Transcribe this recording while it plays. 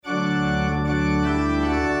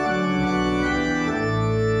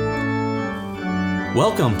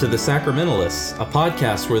Welcome to The Sacramentalists, a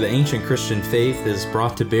podcast where the ancient Christian faith is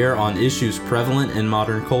brought to bear on issues prevalent in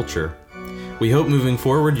modern culture. We hope moving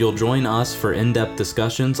forward you'll join us for in-depth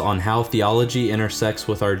discussions on how theology intersects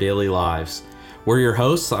with our daily lives. We're your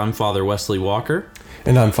hosts. I'm Father Wesley Walker.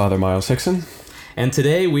 And I'm Father Miles Hickson. And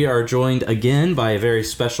today we are joined again by a very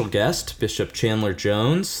special guest, Bishop Chandler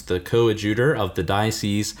Jones, the coadjutor of the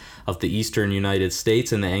Diocese of the Eastern United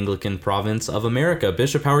States in the Anglican Province of America.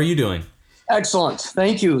 Bishop, how are you doing? Excellent.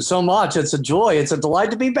 Thank you so much. It's a joy. It's a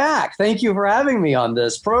delight to be back. Thank you for having me on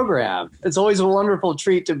this program. It's always a wonderful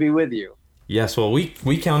treat to be with you. Yes, well,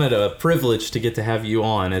 we count it a privilege to get to have you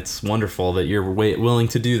on. It's wonderful that you're willing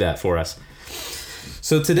to do that for us.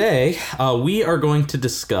 So today, we are going to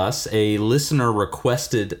discuss a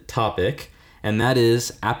listener-requested topic, and that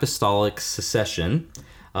is Apostolic Succession.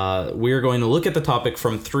 We are going to look at the topic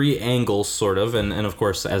from three angles, sort of, and of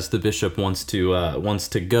course, as the bishop wants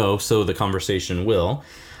to go, so the conversation will.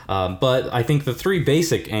 But I think the three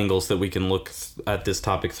basic angles that we can look at this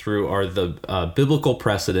topic through are the biblical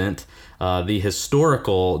precedent, the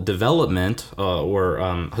historical development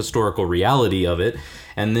or historical reality of it,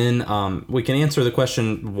 and then we can answer the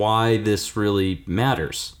question why this really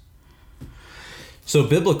matters. So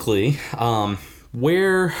biblically,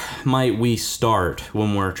 where might we start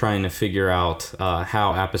when we're trying to figure out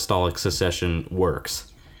how apostolic succession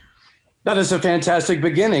works? That is a fantastic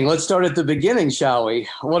beginning. Let's start at the beginning, shall we?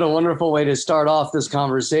 What a wonderful way to start off this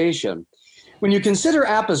conversation. When you consider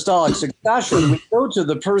apostolic succession, we go to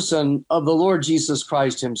the person of the Lord Jesus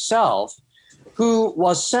Christ himself, who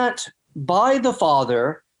was sent by the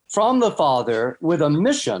Father, from the Father, with a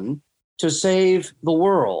mission to save the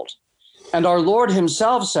world. And our Lord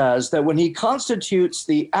himself says that when he constitutes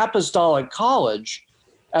the apostolic college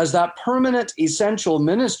as that permanent essential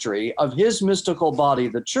ministry of his mystical body,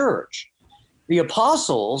 the church, the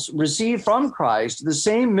apostles receive from Christ the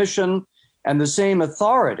same mission and the same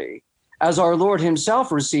authority as our Lord himself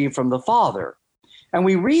received from the Father. And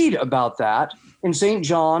we read about that in St.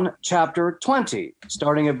 John chapter 20,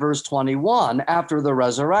 starting at verse 21, after the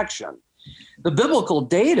resurrection. The biblical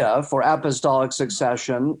data for apostolic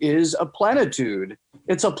succession is a plenitude.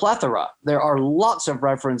 It's a plethora. There are lots of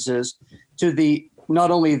references to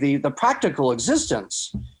not only the practical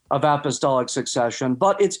existence of apostolic succession,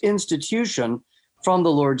 but its institution from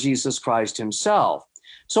the Lord Jesus Christ himself.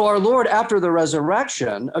 So our Lord, after the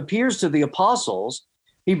resurrection, appears to the apostles.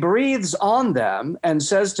 He breathes on them and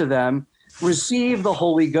says to them, "Receive the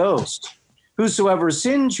Holy Ghost. Whosoever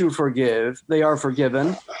sins you forgive, they are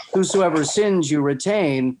forgiven. Whosoever sins you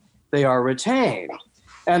retain, they are retained."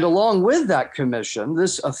 And along with that commission,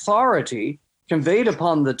 this authority conveyed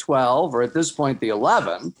upon the 12, or at this point the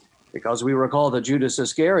 11, because we recall that Judas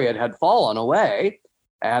Iscariot had fallen away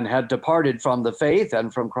and had departed from the faith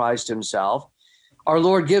and from Christ himself, our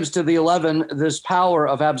Lord gives to the 11 this power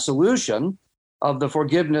of absolution, of the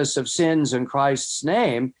forgiveness of sins in Christ's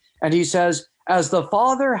name. And he says, "As the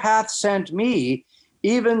Father hath sent me,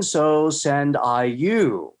 even so send I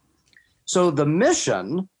you." So the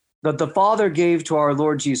mission that the Father gave to our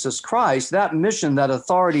Lord Jesus Christ, that mission, that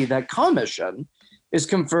authority, that commission, is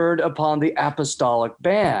conferred upon the apostolic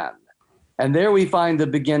band. And there we find the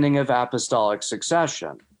beginning of apostolic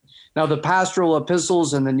succession. Now, the pastoral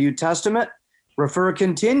epistles in the New Testament refer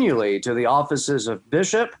continually to the offices of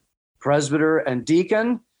bishop, presbyter, and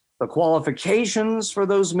deacon. The qualifications for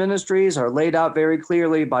those ministries are laid out very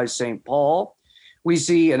clearly by St. Paul. We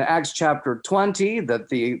see in Acts chapter 20 that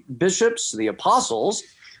the bishops, the apostles,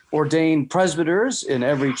 ordained presbyters in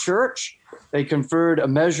every church. They conferred a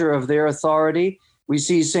measure of their authority. We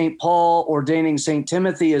see St. Paul ordaining St.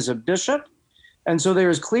 Timothy as a bishop. And so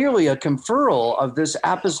there is clearly a conferral of this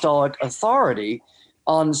apostolic authority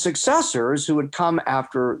on successors who would come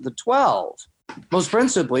after the 12. Most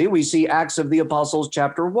principally, we see Acts of the Apostles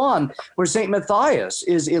chapter 1, where St. Matthias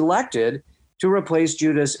is elected to replace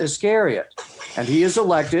Judas Iscariot. And he is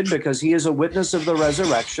elected because he is a witness of the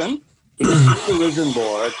resurrection. He is the risen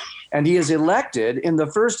Lord. And he is elected in the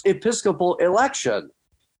first episcopal election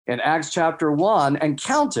in Acts chapter 1 and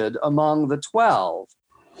counted among the 12.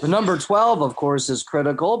 The number 12, of course, is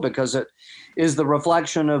critical because it is the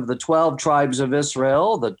reflection of the 12 tribes of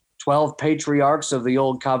Israel, the 12 patriarchs of the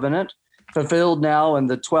Old Covenant, fulfilled now in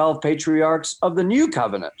the 12 patriarchs of the New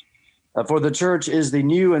Covenant. For the church is the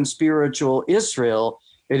new and spiritual Israel.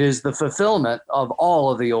 It is the fulfillment of all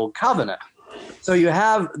of the Old Covenant. So you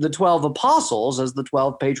have the 12 apostles as the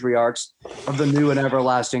 12 patriarchs of the new and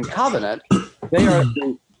everlasting covenant. They are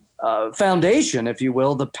the foundation, if you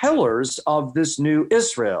will, the pillars of this new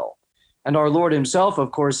Israel. And our Lord himself,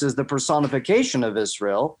 of course, is the personification of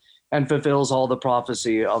Israel and fulfills all the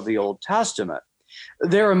prophecy of the Old Testament.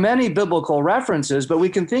 There are many biblical references, but we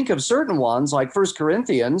can think of certain ones like 1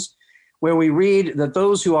 Corinthians, where we read that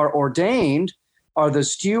those who are ordained are the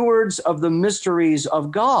stewards of the mysteries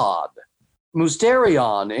of God.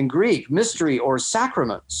 Mysterion in Greek, mystery or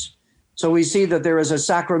sacraments. So we see that there is a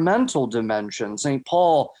sacramental dimension. St.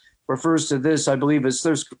 Paul refers to this, I believe, as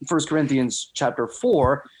 1 Corinthians chapter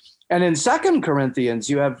 4. And in 2 Corinthians,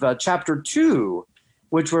 you have chapter 2,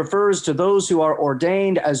 which refers to those who are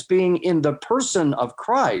ordained as being in the person of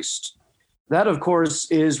Christ. That, of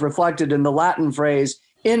course, is reflected in the Latin phrase,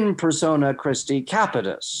 in persona Christi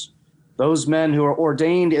capitis. Those men who are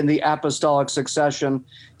ordained in the apostolic succession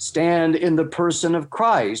stand in the person of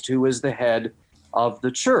Christ, who is the head of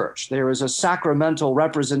the church. There is a sacramental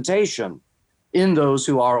representation in those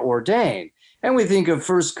who are ordained. And we think of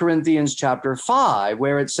 1 Corinthians chapter 5,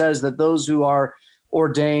 where it says that those who are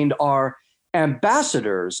ordained are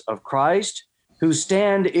ambassadors of Christ, who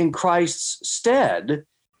stand in Christ's stead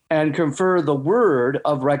and confer the word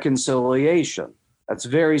of reconciliation. That's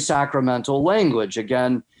very sacramental language,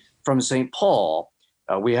 again, from St. Paul.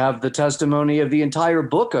 We have the testimony of the entire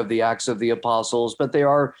book of the Acts of the Apostles, but there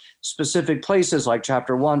are specific places like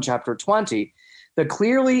chapter 1, chapter 20, that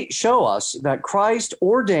clearly show us that Christ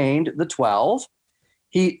ordained the 12.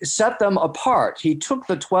 He set them apart. He took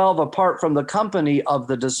the 12 apart from the company of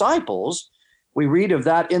the disciples. We read of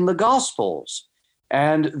that in the Gospels.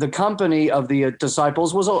 And the company of the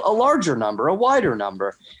disciples was a larger number, a wider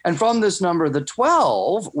number. And from this number, the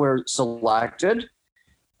 12 were selected.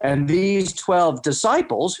 And these 12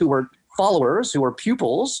 disciples, who were followers, who were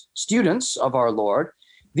pupils, students of our Lord,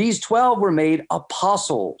 these 12 were made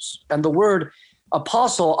apostles. And the word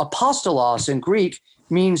apostle, apostolos in Greek,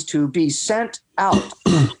 means to be sent out,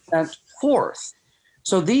 sent forth.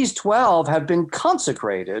 So these 12 have been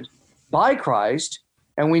consecrated by Christ,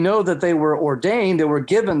 and we know that they were ordained, they were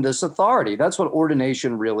given this authority. That's what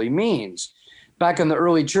ordination really means. Back in the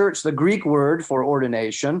early church, the Greek word for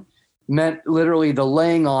ordination meant literally the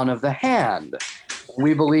laying on of the hand.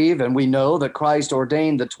 We believe and we know that Christ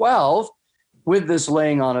ordained the 12 with this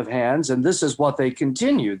laying on of hands, and this is what they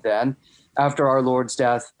continued then after our Lord's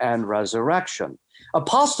death and resurrection.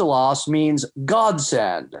 Apostolos means God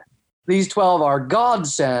send. These 12 are God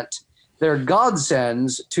sent. They're God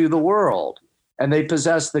sends to the world, and they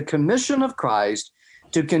possess the commission of Christ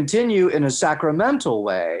to continue in a sacramental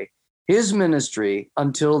way his ministry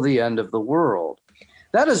until the end of the world.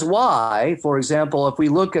 That is why, for example, if we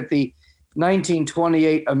look at the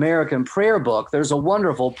 1928 American Prayer Book, there's a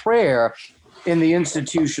wonderful prayer in the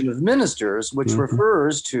Institution of Ministers, which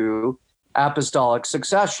refers to apostolic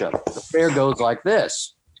succession. The prayer goes like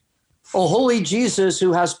this: O holy Jesus,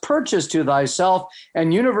 who has purchased to thyself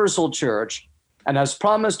an universal church and has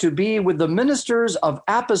promised to be with the ministers of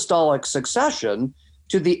apostolic succession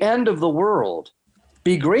to the end of the world,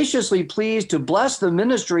 be graciously pleased to bless the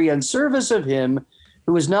ministry and service of him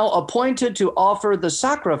who is now appointed to offer the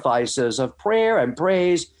sacrifices of prayer and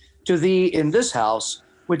praise to thee in this house,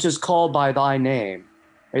 which is called by thy name.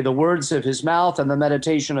 May the words of his mouth and the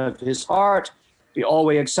meditation of his heart be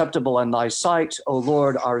always acceptable in thy sight, O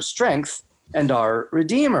Lord, our strength and our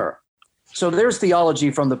Redeemer. So there's theology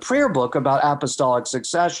from the prayer book about apostolic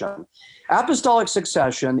succession. Apostolic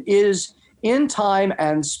succession is, in time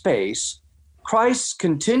and space, Christ's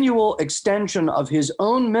continual extension of his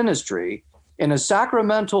own ministry in a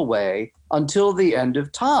sacramental way until the end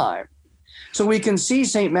of time. So we can see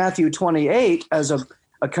St. Matthew 28 as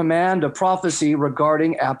a command, a prophecy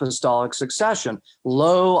regarding apostolic succession.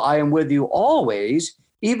 Lo, I am with you always,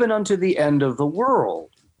 even unto the end of the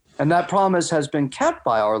world. And that promise has been kept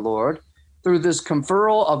by our Lord through this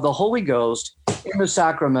conferral of the Holy Ghost in the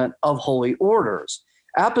sacrament of holy orders.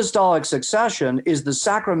 Apostolic succession is the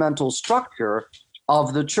sacramental structure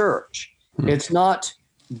of the church. It's not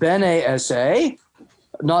bene esse,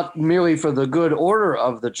 not merely for the good order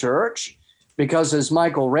of the church, because as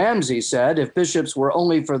Michael Ramsey said, if bishops were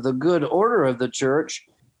only for the good order of the church,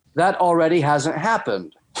 that already hasn't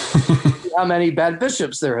happened. How many bad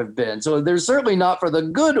bishops there have been. So they're certainly not for the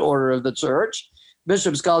good order of the church.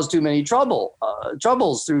 Bishops cause too many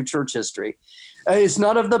troubles through church history. It's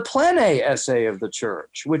not of the plene esse of the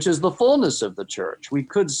church, which is the fullness of the church. We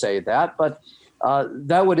could say that, but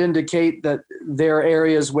that would indicate that there are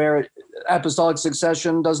areas where apostolic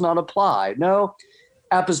succession does not apply. No,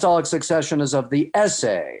 apostolic succession is of the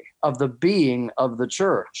esse, of the being of the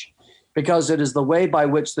church, because it is the way by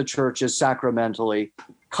which the church is sacramentally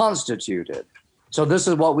constituted. So this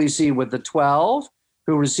is what we see with the 12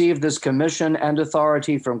 who received this commission and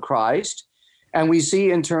authority from Christ. And we see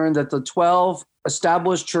in turn that the 12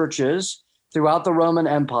 established churches throughout the Roman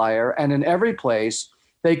Empire and in every place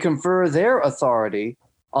they confer their authority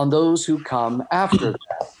on those who come after them.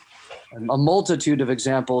 And a multitude of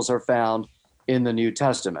examples are found in the New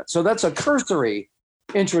Testament. So that's a cursory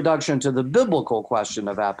introduction to the biblical question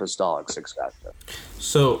of apostolic succession.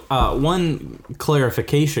 So one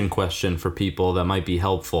clarification question for people that might be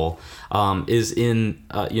helpful is in,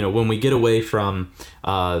 when we get away from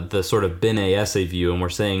the sort of Bene Esse view and we're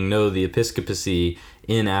saying, no, the episcopacy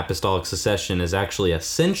in apostolic succession is actually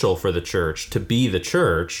essential for the church to be the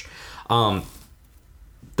church, the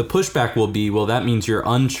pushback will be, well, that means you're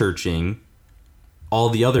unchurching all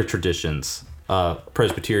the other traditions,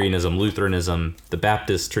 Presbyterianism, Lutheranism, the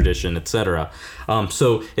Baptist tradition, etc.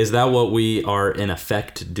 So is that what we are in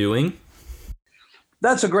effect doing?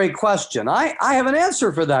 That's a great question. I have an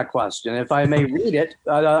answer for that question, if I may read it.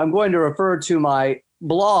 I'm going to refer to my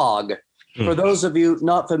blog. For those of you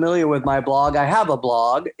not familiar with my blog, I have a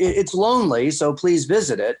blog. It's lonely, so please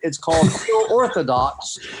visit it. It's called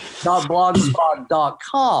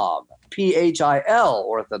philorthodox.blogspot.com, PHIL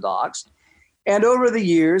Orthodox. And over the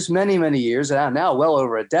years, many, many years, and now well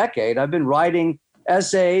over a decade, I've been writing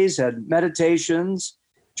essays and meditations,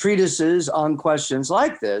 treatises on questions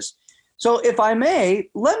like this. So if I may,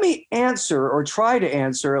 let me answer or try to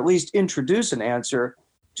answer, at least introduce an answer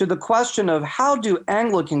to the question of how do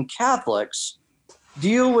Anglican Catholics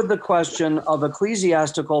deal with the question of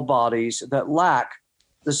ecclesiastical bodies that lack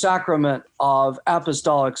the sacrament of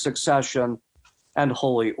apostolic succession and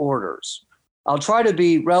holy orders. I'll try to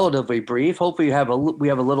be relatively brief. Hopefully we have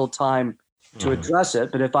a little time to address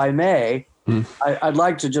it, but if I may, I'd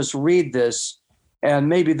like to just read this, and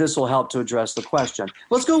maybe this will help to address the question.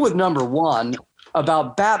 Let's go with number one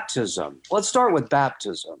about baptism. Let's start with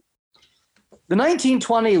baptism. The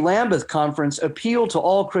 1920 Lambeth Conference appeal to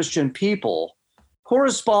all Christian people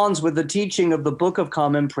corresponds with the teaching of the Book of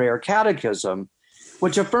Common Prayer Catechism,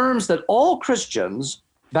 which affirms that all Christians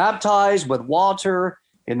baptized with water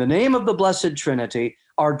in the name of the Blessed Trinity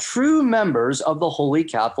are true members of the Holy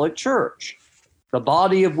Catholic Church, the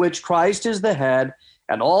body of which Christ is the head,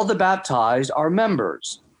 and all the baptized are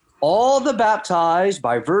members. All the baptized,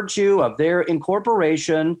 by virtue of their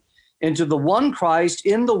incorporation into the one Christ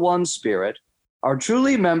in the one Spirit, are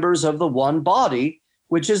truly members of the one body,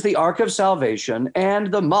 which is the ark of salvation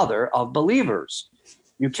and the mother of believers.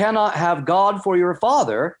 You cannot have God for your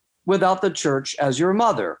father without the church as your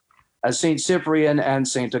mother, as St. Cyprian and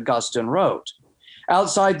St. Augustine wrote.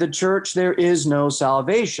 Outside the church, there is no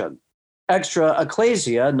salvation. Extra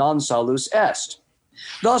ecclesia non salus est.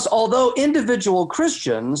 Thus, although individual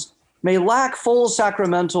Christians may lack full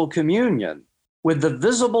sacramental communion with the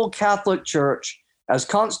visible Catholic Church as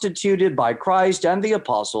constituted by Christ and the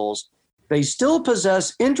apostles, they still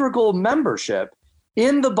possess integral membership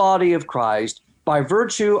in the body of Christ by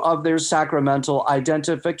virtue of their sacramental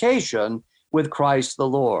identification with Christ the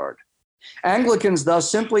Lord. Anglicans thus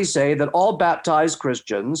simply say that all baptized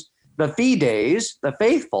Christians, the fides, the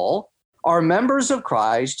faithful, are members of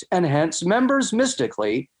Christ and hence members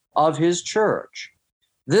mystically of his church.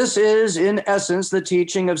 This is, in essence, the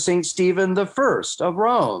teaching of St. Stephen I of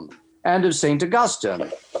Rome and of St.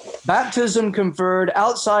 Augustine. Baptism conferred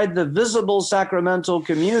outside the visible sacramental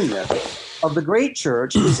communion of the great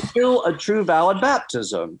church is still a true valid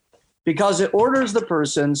baptism because it orders the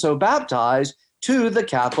person so baptized to the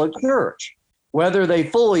Catholic Church, whether they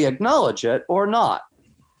fully acknowledge it or not.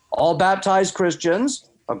 All baptized Christians,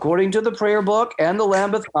 according to the prayer book and the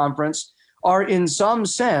Lambeth Conference, are in some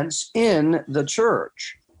sense in the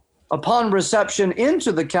church. Upon reception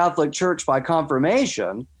into the Catholic Church by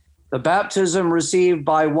confirmation, the baptism received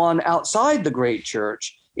by one outside the great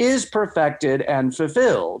church is perfected and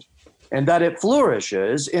fulfilled, and that it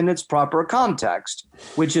flourishes in its proper context,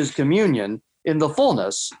 which is communion in the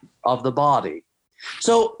fullness of the body.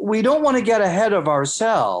 So we don't want to get ahead of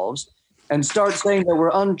ourselves and start saying that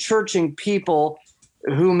we're unchurching people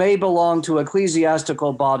who may belong to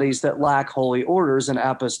ecclesiastical bodies that lack holy orders and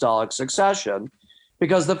apostolic succession,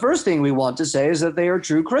 because the first thing we want to say is that they are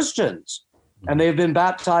true Christians and they've been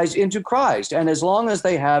baptized into Christ. And as long as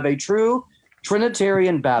they have a true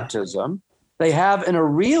Trinitarian baptism, they have in a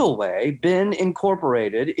real way been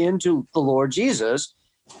incorporated into the Lord Jesus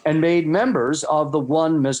and made members of the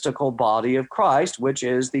one mystical body of Christ, which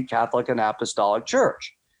is the Catholic and Apostolic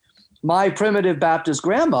Church. My primitive Baptist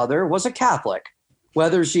grandmother was a Catholic,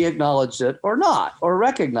 whether she acknowledged it or not, or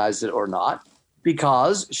recognized it or not,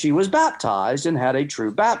 because she was baptized and had a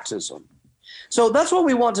true baptism. So that's what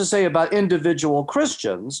we want to say about individual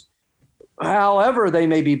Christians. However they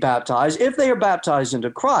may be baptized, if they are baptized into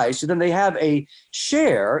Christ, then they have a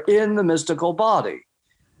share in the mystical body.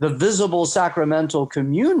 The visible sacramental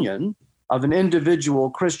communion of an individual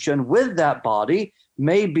Christian with that body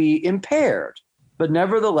may be impaired, but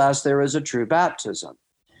nevertheless, there is a true baptism.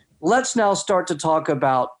 Let's now start to talk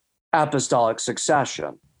about apostolic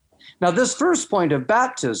succession. Now, this first point of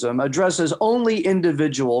baptism addresses only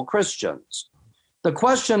individual Christians. The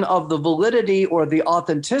question of the validity or the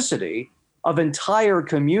authenticity of entire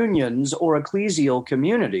communions or ecclesial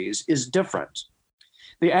communities is different.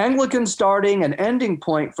 The Anglican starting and ending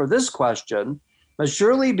point for this question must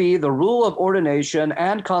surely be the rule of ordination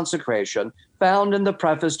and consecration found in the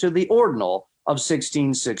preface to the Ordinal of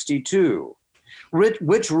 1662,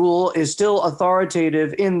 which rule is still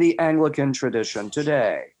authoritative in the Anglican tradition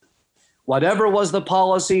today. Whatever was the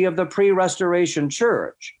policy of the pre-Restoration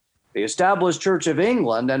Church, the established Church of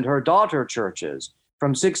England and her daughter churches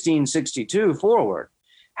from 1662 forward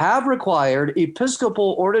have required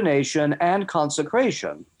episcopal ordination and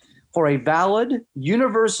consecration for a valid,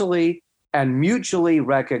 universally and mutually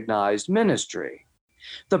recognized ministry.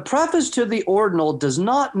 The preface to the Ordinal does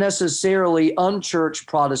not necessarily unchurch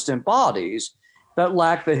Protestant bodies that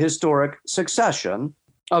lack the historic succession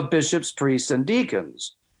of bishops, priests, and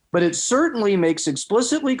deacons, but it certainly makes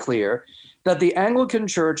explicitly clear that the Anglican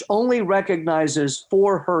Church only recognizes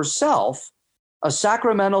for herself a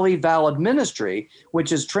sacramentally valid ministry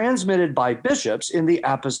which is transmitted by bishops in the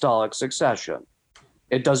apostolic succession.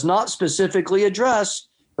 It does not specifically address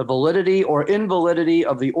the validity or invalidity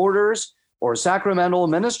of the orders or sacramental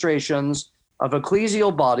ministrations of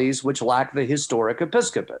ecclesial bodies which lack the historic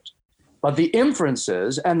episcopate. But the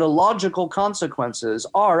inferences and the logical consequences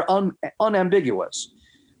are unambiguous.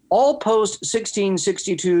 All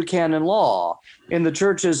post-1662 canon law in the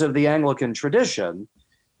churches of the Anglican tradition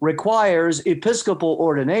requires episcopal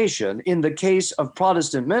ordination in the case of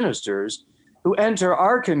Protestant ministers who enter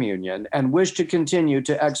our communion and wish to continue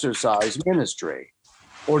to exercise ministry.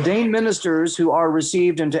 Ordained ministers who are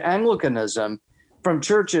received into Anglicanism from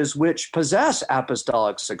churches which possess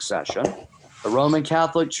apostolic succession, the Roman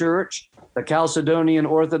Catholic Church, the Chalcedonian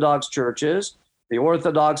Orthodox churches, the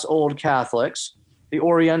Orthodox Old Catholics, the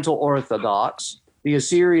Oriental Orthodox, the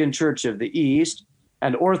Assyrian Church of the East,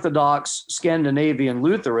 and Orthodox Scandinavian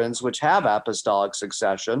Lutherans, which have apostolic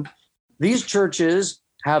succession, these churches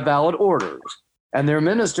have valid orders, and their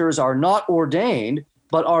ministers are not ordained,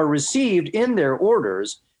 but are received in their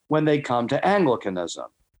orders when they come to Anglicanism.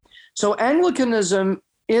 So Anglicanism,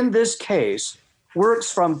 in this case,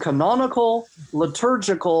 works from canonical,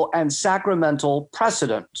 liturgical, and sacramental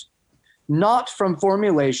precedent, not from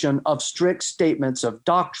formulation of strict statements of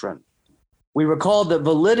doctrine. We recall that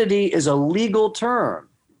validity is a legal term,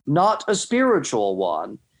 not a spiritual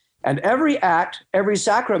one, and every act, every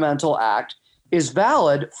sacramental act, is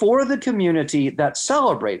valid for the community that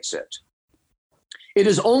celebrates it. It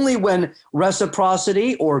is only when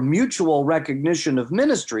reciprocity or mutual recognition of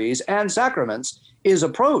ministries and sacraments is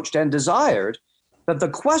approached and desired that the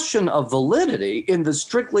question of validity in the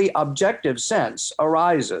strictly objective sense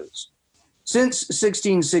arises. Since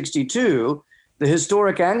 1662, the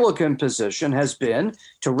historic Anglican position has been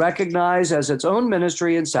to recognize as its own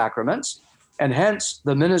ministry and sacraments, and hence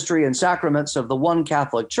the ministry and sacraments of the one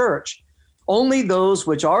Catholic Church, only those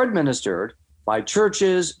which are administered by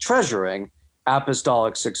churches treasuring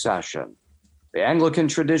apostolic succession. The Anglican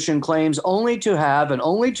tradition claims only to have and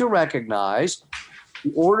only to recognize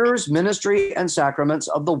the orders, ministry, and sacraments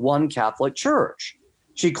of the one Catholic Church.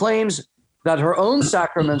 She claims that her own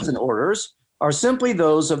sacraments and orders are simply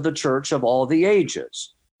those of the Church of all the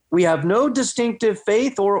ages. We have no distinctive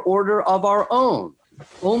faith or order of our own,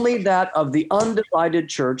 only that of the undivided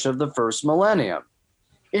Church of the first millennium.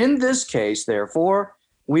 In this case, therefore,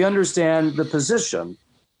 we understand the position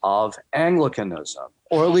of Anglicanism,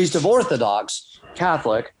 or at least of Orthodox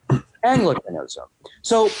Catholic Anglicanism.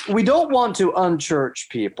 So we don't want to unchurch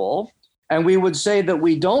people, and we would say that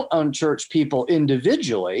we don't unchurch people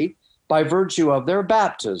individually by virtue of their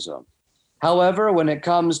baptism. However, when it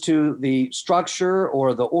comes to the structure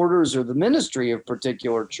or the orders or the ministry of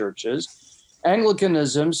particular churches,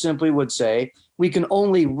 Anglicanism simply would say we can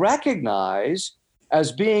only recognize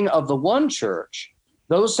as being of the one church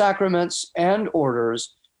those sacraments and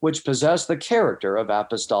orders which possess the character of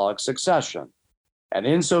apostolic succession. And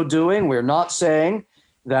in so doing, we're not saying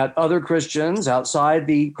that other Christians outside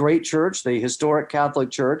the great church, the historic Catholic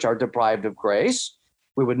Church, are deprived of grace.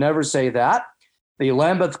 We would never say that. The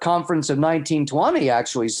Lambeth Conference of 1920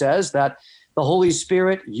 actually says that the Holy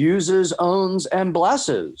Spirit uses, owns, and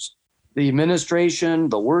blesses the administration,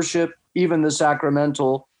 the worship, even the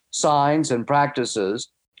sacramental signs and practices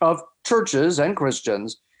of churches and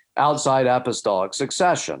Christians outside apostolic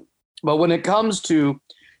succession. But when it comes to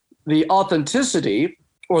the authenticity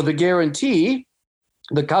or the guarantee,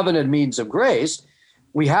 the covenant means of grace,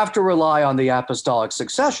 we have to rely on the apostolic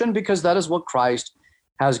succession because that is what Christ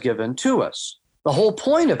has given to us. The whole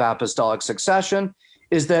point of apostolic succession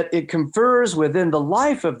is that it confers within the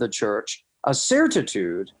life of the church a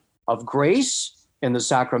certitude of grace in the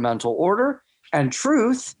sacramental order and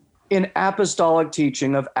truth in apostolic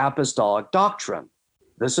teaching of apostolic doctrine.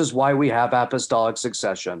 This is why we have apostolic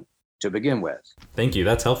succession to begin with. Thank you.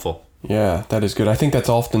 That's helpful. Yeah, that is good. I think that's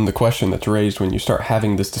often the question that's raised when you start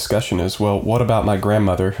having this discussion is, well, what about my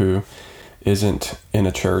grandmother who isn't in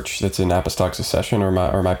a church that's in apostolic succession, or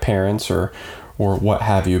my parents or what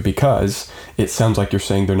have you, because it sounds like you're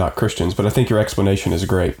saying they're not Christians, but I think your explanation is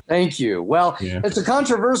great. Thank you. Well, It's a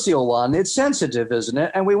controversial one. It's sensitive, isn't it?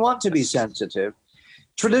 And we want to be sensitive.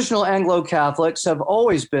 Traditional Anglo-Catholics have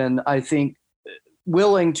always been, I think,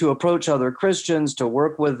 willing to approach other Christians, to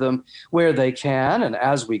work with them where they can and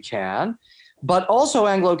as we can. But also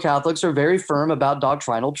Anglo-Catholics are very firm about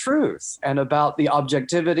doctrinal truth and about the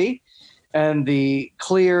objectivity and the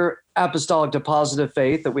clear apostolic deposit of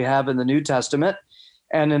faith that we have in the New Testament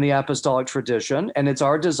and in the apostolic tradition. And it's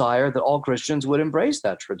our desire that all Christians would embrace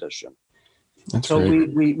that tradition. That's so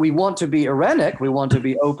great. we want to be Irenic, we want to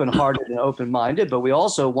be open-hearted and open-minded, but we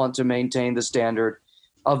also want to maintain the standard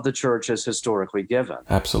of the church as historically given.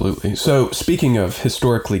 Absolutely. So speaking of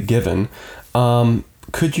historically given,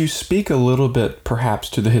 could you speak a little bit perhaps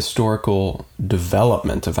to the historical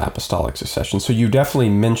development of apostolic succession? So you definitely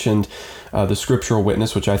mentioned the scriptural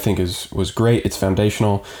witness, which I think was great. It's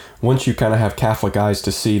foundational. Once you kind of have Catholic eyes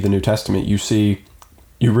to see the New Testament,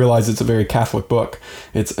 you realize it's a very Catholic book.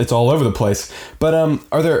 It's all over the place. But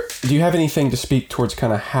do you have anything to speak towards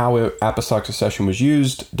kind of how apostolic succession was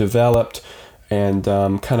used, developed, and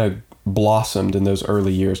kind of blossomed in those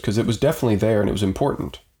early years? Because it was definitely there and it was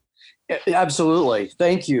important. Absolutely.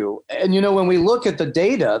 Thank you. And, when we look at the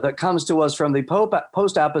data that comes to us from the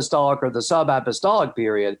post-apostolic or the sub-apostolic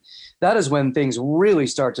period, that is when things really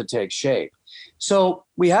start to take shape. So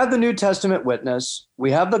we have the New Testament witness,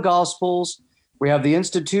 we have the Gospels, we have the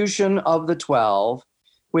institution of the 12,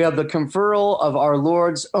 we have the conferral of our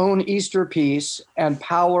Lord's own Easter peace and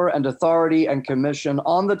power and authority and commission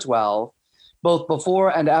on the 12, both before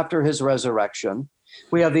and after his resurrection.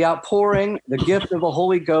 We have the outpouring, the gift of the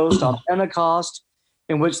Holy Ghost on Pentecost,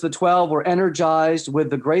 in which the 12 were energized with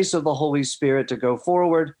the grace of the Holy Spirit to go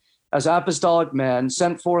forward as apostolic men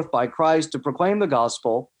sent forth by Christ to proclaim the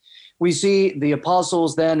gospel. We see the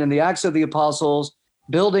apostles then in the Acts of the Apostles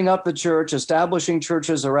building up the church, establishing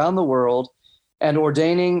churches around the world, and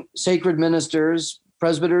ordaining sacred ministers,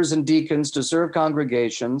 presbyters, and deacons to serve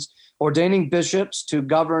congregations, ordaining bishops to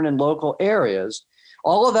govern in local areas.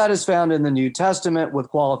 All of that is found in the New Testament with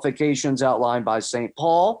qualifications outlined by St.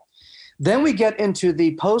 Paul. Then we get into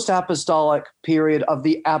the post-apostolic period of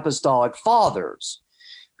the apostolic fathers,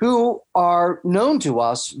 who are known to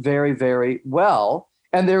us very, very well,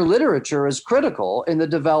 and their literature is critical in the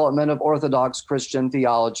development of Orthodox Christian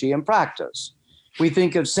theology and practice. We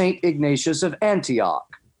think of St. Ignatius of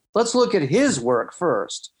Antioch. Let's look at his work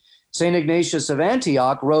first. St. Ignatius of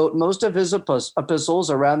Antioch wrote most of his epistles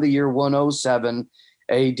around the year 107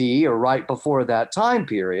 AD, or right before that time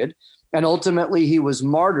period, and ultimately he was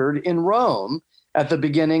martyred in Rome at the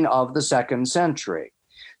beginning of the 2nd century.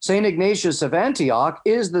 St. Ignatius of Antioch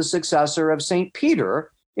is the successor of St.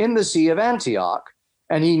 Peter in the See of Antioch,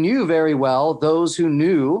 and he knew very well those who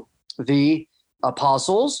knew the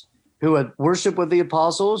apostles, who had worshiped with the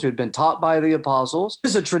apostles, who had been taught by the apostles.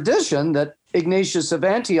 There's a tradition that Ignatius of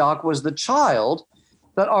Antioch was the child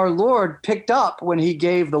that our Lord picked up when he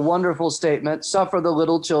gave the wonderful statement, "Suffer the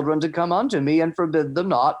little children to come unto me and forbid them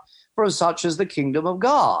not, for such is the kingdom of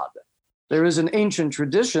God." There is an ancient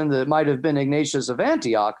tradition that it might have been Ignatius of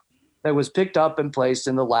Antioch that was picked up and placed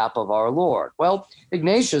in the lap of our Lord. Well,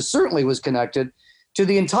 Ignatius certainly was connected to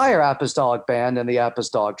the entire apostolic band and the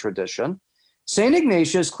apostolic tradition. St.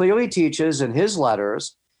 Ignatius clearly teaches in his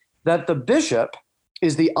letters that the bishop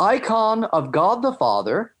is the icon of God the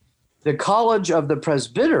Father, the college of the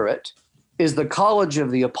presbyterate is the college of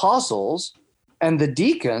the apostles, and the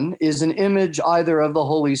deacon is an image either of the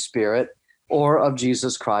Holy Spirit or of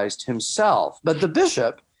Jesus Christ himself. But the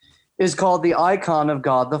bishop is called the icon of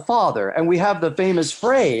God the Father. And we have the famous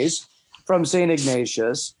phrase from St.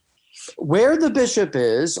 Ignatius, "Where the bishop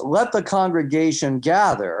is, let the congregation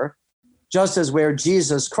gather, just as where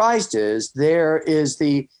Jesus Christ is, there is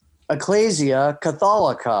the Ecclesia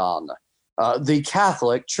Catholicon, the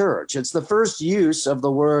Catholic Church." It's the first use of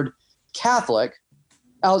the word Catholic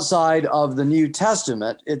outside of the New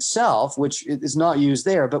Testament itself, which is not used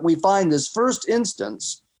there. But we find this first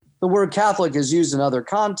instance, the word Catholic is used in other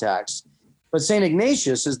contexts, but St.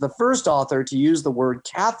 Ignatius is the first author to use the word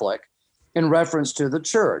Catholic in reference to the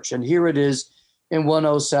church. And here it is in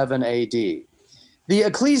 107 AD. The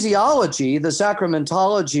ecclesiology, the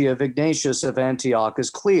sacramentology of Ignatius of Antioch is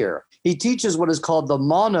clear. He teaches what is called the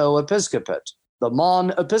monoepiscopate,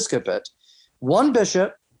 one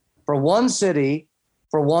bishop for one city,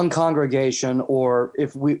 for one congregation, or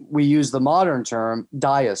if we use the modern term,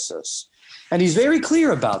 diocese. And he's very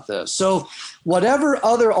clear about this. So whatever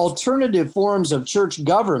other alternative forms of church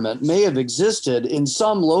government may have existed in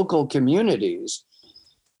some local communities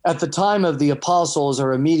at the time of the apostles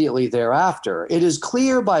or immediately thereafter, it is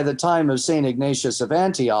clear by the time of St. Ignatius of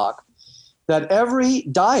Antioch that every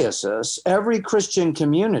diocese, every Christian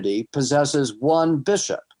community possesses one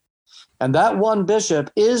bishop. And that one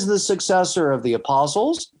bishop is the successor of the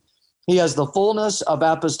apostles. He has the fullness of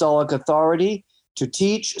apostolic authority to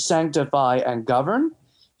teach, sanctify, and govern.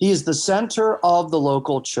 He is the center of the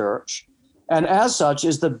local church, and as such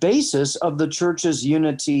is the basis of the church's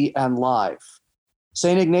unity and life.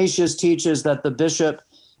 St. Ignatius teaches that the bishop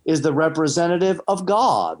is the representative of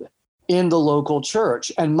God in the local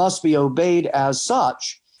church and must be obeyed as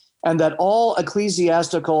such, and that all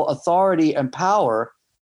ecclesiastical authority and power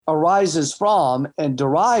arises from and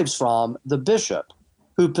derives from the bishop,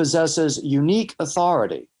 who possesses unique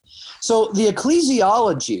authority. So the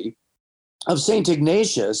ecclesiology of St.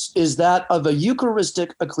 Ignatius is that of a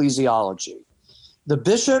Eucharistic ecclesiology. The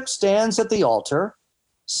bishop stands at the altar,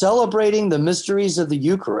 celebrating the mysteries of the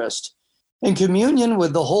Eucharist in communion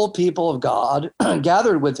with the whole people of God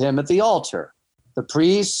gathered with him at the altar. The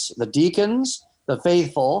priests, the deacons, the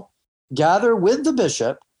faithful gather with the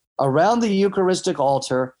bishop around the Eucharistic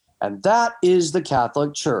altar, and that is the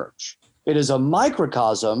Catholic Church. It is a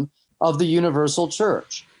microcosm of the universal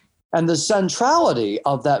church. And the centrality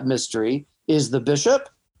of that mystery is the bishop,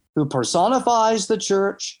 who personifies the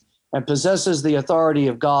church and possesses the authority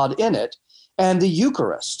of God in it, and the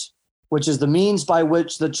Eucharist, which is the means by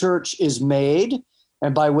which the church is made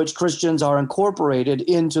and by which Christians are incorporated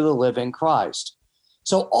into the living Christ.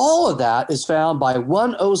 So all of that is found by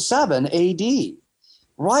 107 AD,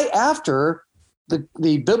 right after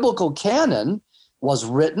the biblical canon was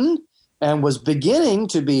written and was beginning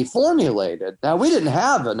to be formulated. Now, we didn't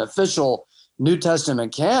have an official New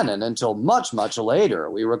Testament canon until much, much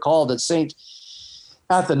later. We recall that St.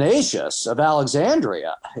 Athanasius of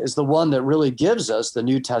Alexandria is the one that really gives us the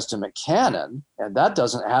New Testament canon, and that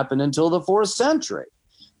doesn't happen until the 4th century.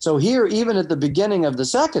 So here, even at the beginning of the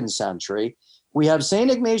 2nd century, we have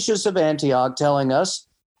St. Ignatius of Antioch telling us,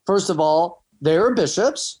 first of all, there are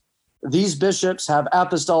bishops. These bishops have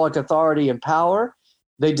apostolic authority and power.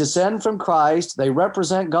 They descend from Christ. They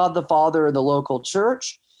represent God the Father in the local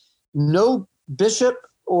church. No bishop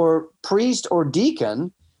or priest or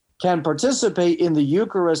deacon can participate in the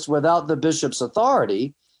Eucharist without the bishop's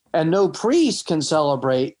authority, and no priest can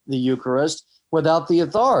celebrate the Eucharist without the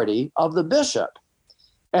authority of the bishop.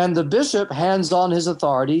 And the bishop hands on his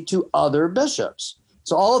authority to other bishops.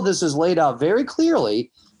 So all of this is laid out very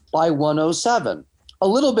clearly by 107. A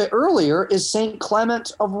little bit earlier is St.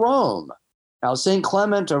 Clement of Rome. Now, St.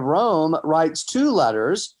 Clement of Rome writes 2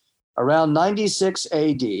 letters around 96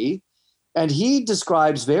 AD, and he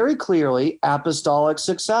describes very clearly apostolic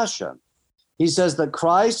succession. He says that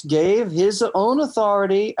Christ gave his own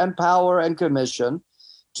authority and power and commission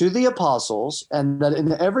to the apostles, and that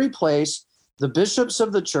in every place the bishops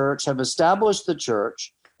of the church have established the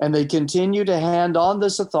church, and they continue to hand on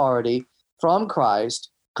this authority from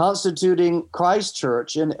Christ, constituting Christ's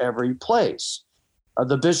church in every place.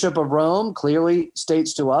 The Bishop of Rome clearly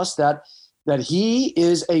states to us that he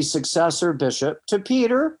is a successor bishop to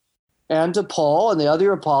Peter and to Paul and the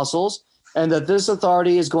other apostles, and that this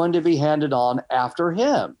authority is going to be handed on after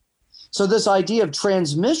him. So this idea of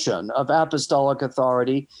transmission of apostolic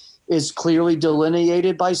authority is clearly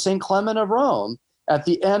delineated by St. Clement of Rome at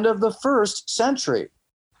the end of the 1st century.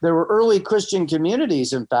 There were early Christian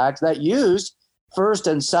communities, in fact, that used 1st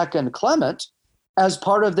and 2nd Clement as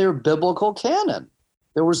part of their biblical canon.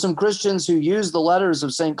 There were some Christians who used the letters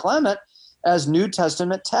of St. Clement as New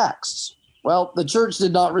Testament texts. Well, the church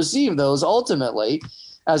did not receive those ultimately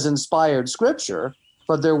as inspired scripture,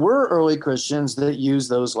 but there were early Christians that used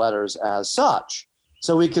those letters as such.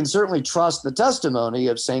 So we can certainly trust the testimony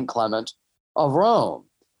of St. Clement of Rome.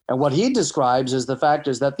 And what he describes is the fact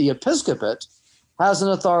is that the episcopate has an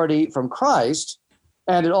authority from Christ,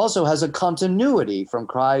 and it also has a continuity from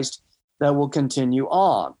Christ that will continue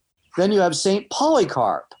on. Then you have St.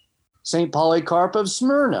 Polycarp. St. Polycarp of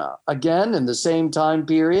Smyrna, again in the same time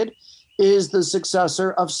period, is the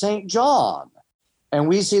successor of St. John. And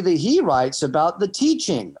we see that he writes about the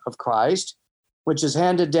teaching of Christ, which is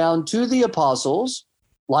handed down to the apostles,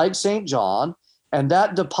 like St. John, And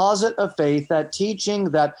that deposit of faith, that teaching,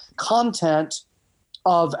 that content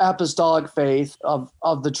of apostolic faith,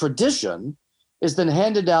 of the tradition, is then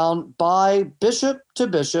handed down by bishop to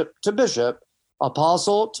bishop to bishop,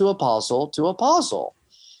 apostle to apostle to apostle.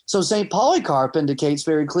 So St. Polycarp indicates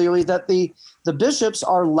very clearly that the bishops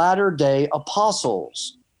are latter-day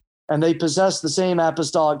apostles, and they possess the same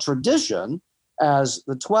apostolic tradition as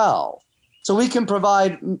the 12. So we can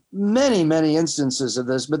provide many, many instances of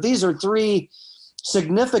this, but these are three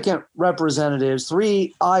significant representatives,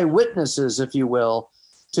 three eyewitnesses, if you will,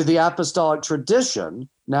 to the apostolic tradition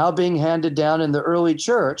now being handed down in the early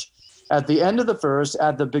church at the end of the first,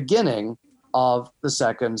 at the beginning of the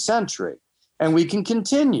second century. And we can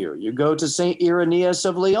continue. You go to St. Irenaeus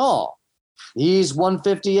of Lyon. He's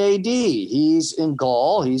 150 AD. He's in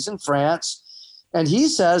Gaul. He's in France. And he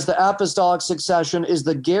says the apostolic succession is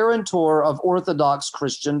the guarantor of Orthodox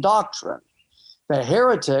Christian doctrine. The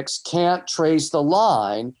heretics can't trace the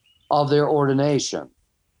line of their ordination.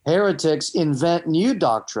 Heretics invent new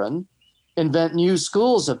doctrine, invent new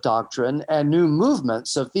schools of doctrine and new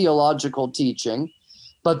movements of theological teaching,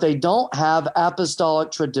 but they don't have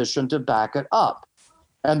apostolic tradition to back it up.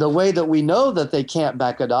 And the way that we know that they can't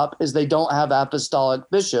back it up is they don't have apostolic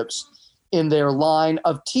bishops in their line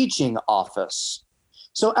of teaching office.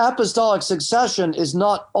 So apostolic succession is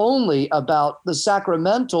not only about the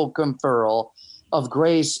sacramental conferral of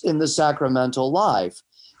grace in the sacramental life.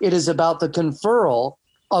 It is about the conferral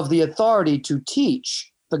of the authority to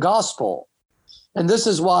teach the gospel. And this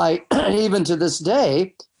is why, even to this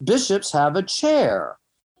day, bishops have a chair.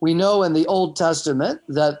 We know in the Old Testament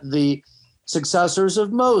that the successors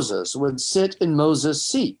of Moses would sit in Moses'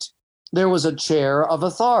 seat. There was a chair of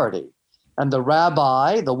authority. And the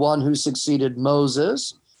rabbi, the one who succeeded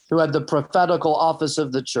Moses, who had the prophetical office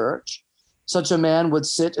of the church, such a man would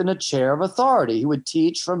sit in a chair of authority. He would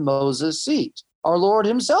teach from Moses' seat. Our Lord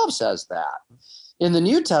himself says that. In the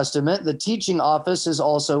New Testament, the teaching office is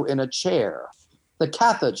also in a chair, the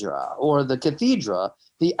cathedra or the cathedra,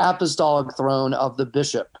 the apostolic throne of the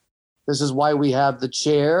bishop. This is why we have the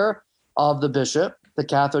chair of the bishop, the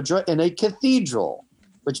cathedra, in a cathedral,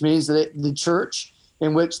 which means that the church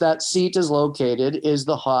in which that seat is located is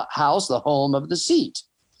the house, the home of the seat.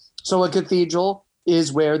 So a cathedral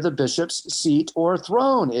is where the bishop's seat or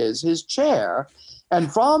throne is, his chair.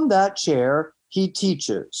 And from that chair, he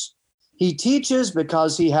teaches. He teaches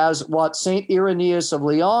because he has what St. Irenaeus of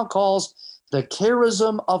Lyon calls the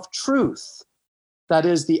charism of truth. That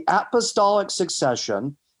is, the apostolic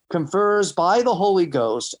succession confers by the Holy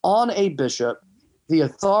Ghost on a bishop the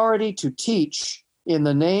authority to teach in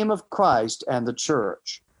the name of Christ and the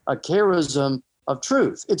church, a charism of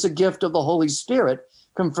truth. It's a gift of the Holy Spirit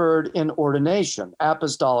conferred in ordination,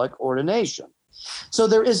 apostolic ordination. So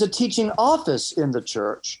there is a teaching office in the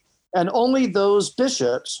church, and only those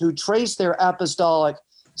bishops who trace their apostolic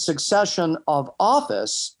succession of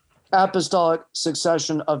office, apostolic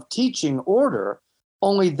succession of teaching order,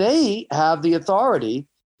 only they have the authority,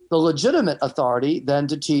 the legitimate authority, then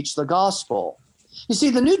to teach the gospel. You see,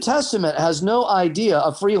 the New Testament has no idea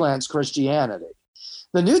of freelance Christianity.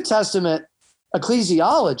 The New Testament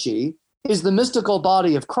ecclesiology is the mystical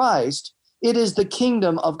body of Christ. It is the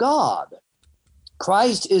kingdom of God.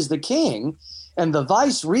 Christ is the king, and the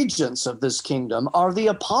vice regents of this kingdom are the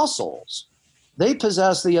apostles. They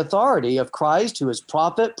possess the authority of Christ, who is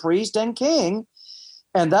prophet, priest, and king,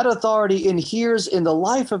 and that authority inheres in the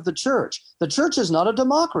life of the church. The church is not a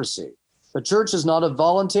democracy. The church is not a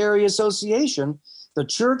voluntary association. The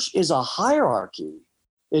church is a hierarchy.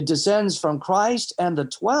 It descends from Christ and the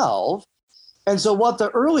 12. And so what the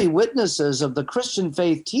early witnesses of the Christian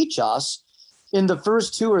faith teach us in the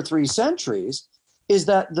first 2 or 3 centuries is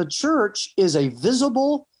that the church is a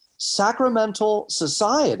visible, sacramental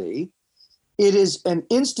society. It is an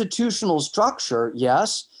institutional structure,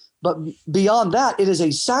 yes, but beyond that, it is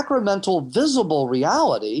a sacramental, visible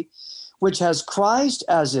reality which has Christ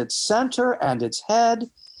as its center and its head,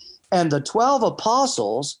 and the 12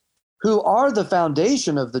 apostles, who are the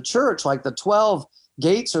foundation of the church, like the 12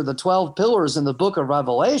 gates or the 12 pillars in the book of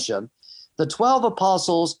Revelation. The 12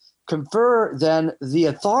 apostles confer then the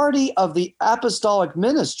authority of the apostolic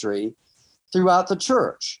ministry throughout the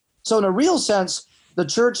church. So in a real sense, the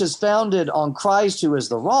church is founded on Christ, who is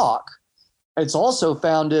the rock. It's also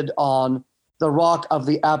founded on the rock of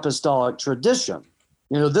the apostolic tradition.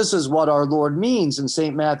 You know, this is what our Lord means in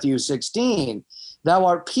St. Matthew 16. Thou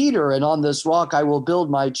art Peter, and on this rock I will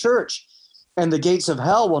build my church, and the gates of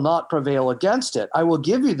hell will not prevail against it. I will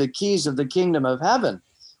give you the keys of the kingdom of heaven.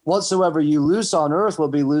 Whatsoever you loose on earth will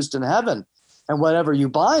be loosed in heaven, and whatever you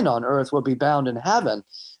bind on earth will be bound in heaven.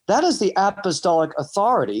 That is the apostolic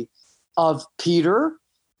authority of Peter.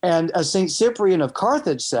 And as St. Cyprian of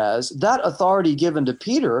Carthage says, that authority given to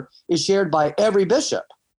Peter is shared by every bishop.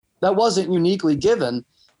 That wasn't uniquely given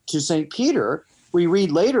to St. Peter. We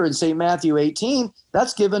read later in St. Matthew 18,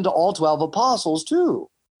 that's given to all 12 apostles too.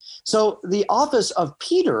 So the office of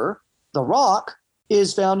Peter, the rock,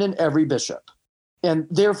 is found in every bishop. And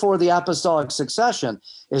therefore, the apostolic succession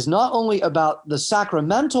is not only about the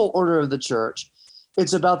sacramental order of the church,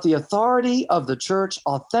 it's about the authority of the church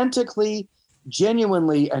authentically,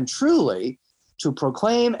 genuinely, and truly to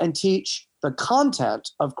proclaim and teach the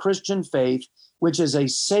content of Christian faith, which is a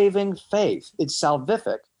saving faith. It's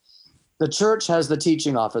salvific. The church has the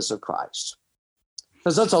teaching office of Christ.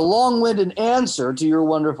 Because that's a long-winded answer to your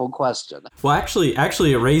wonderful question. Well, actually,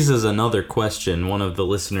 it raises another question. One of the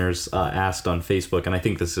listeners asked on Facebook, and I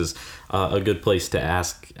think this is a good place to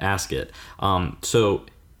ask it. So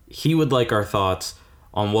he would like our thoughts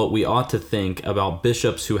on what we ought to think about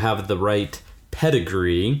bishops who have the right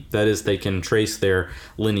pedigree, that is, they can trace their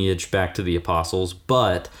lineage back to the apostles,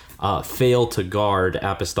 but fail to guard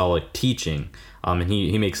apostolic teaching. And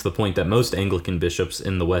he makes the point that most Anglican bishops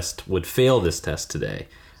in the West would fail this test today.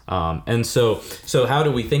 And so how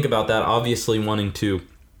do we think about that? Obviously wanting to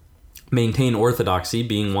maintain orthodoxy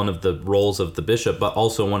being one of the roles of the bishop, but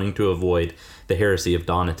also wanting to avoid the heresy of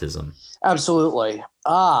Donatism. Absolutely.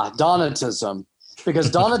 Donatism.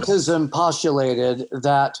 Because Donatism postulated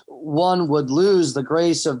that one would lose the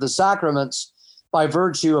grace of the sacraments by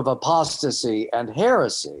virtue of apostasy and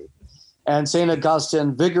heresy. And St.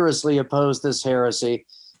 Augustine vigorously opposed this heresy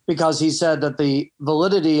because he said that the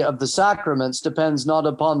validity of the sacraments depends not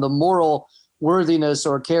upon the moral worthiness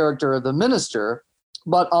or character of the minister,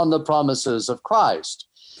 but on the promises of Christ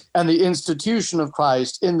and the institution of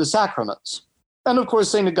Christ in the sacraments. And of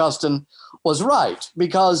course, St. Augustine was right,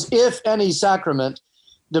 because if any sacrament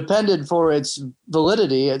depended for its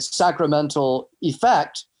validity, its sacramental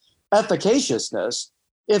effect, efficaciousness,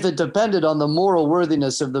 if it depended on the moral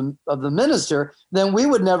worthiness of the minister, then we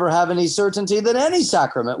would never have any certainty that any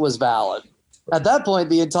sacrament was valid. At that point,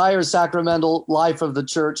 the entire sacramental life of the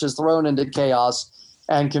church is thrown into chaos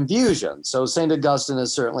and confusion. So St. Augustine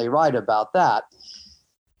is certainly right about that.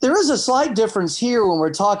 There is a slight difference here when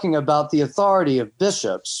we're talking about the authority of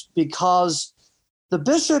bishops, because the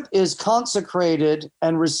bishop is consecrated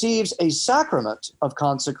and receives a sacrament of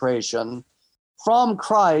consecration from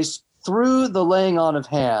Christ through the laying on of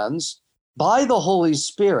hands by the Holy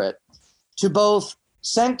Spirit to both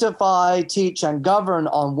sanctify, teach, and govern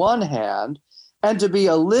on one hand, and to be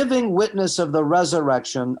a living witness of the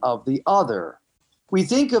resurrection of the other. We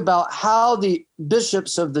think about how the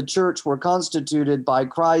bishops of the church were constituted by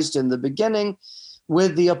Christ in the beginning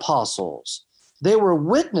with the apostles. They were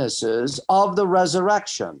witnesses of the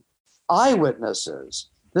resurrection, eyewitnesses.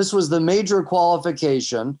 This was the major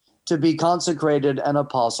qualification to be consecrated an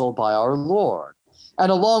apostle by our Lord.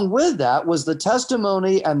 And along with that was the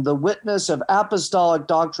testimony and the witness of apostolic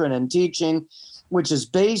doctrine and teaching, which is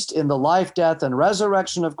based in the life, death, and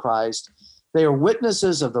resurrection of Christ. They are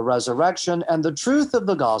witnesses of the resurrection and the truth of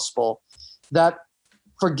the gospel, that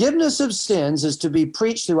forgiveness of sins is to be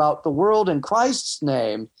preached throughout the world in Christ's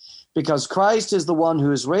name, because Christ is the one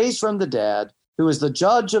who is raised from the dead, who is the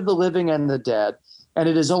judge of the living and the dead. And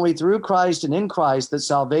it is only through Christ and in Christ that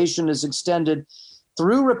salvation is extended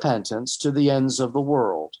through repentance to the ends of the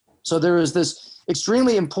world. So there is this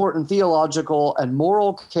extremely important theological and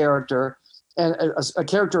moral character, and a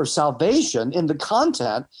character of salvation in the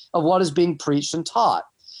content of what is being preached and taught.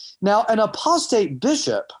 Now, an apostate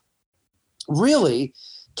bishop really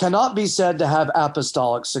cannot be said to have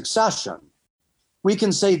apostolic succession. We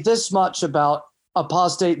can say this much about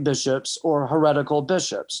apostate bishops or heretical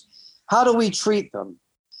bishops. How do we treat them?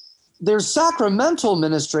 Their sacramental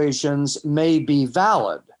ministrations may be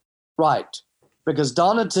valid, right? Because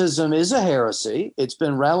Donatism is a heresy. It's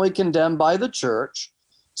been roundly condemned by the church.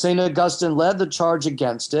 St. Augustine led the charge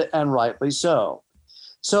against it, and rightly so.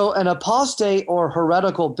 So an apostate or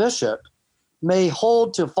heretical bishop may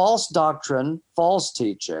hold to false doctrine, false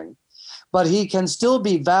teaching, but he can still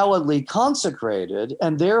be validly consecrated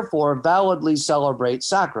and therefore validly celebrate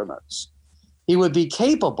sacraments. He would be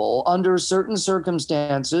capable, under certain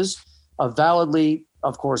circumstances, of validly,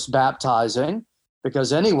 of course, baptizing,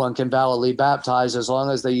 because anyone can validly baptize as long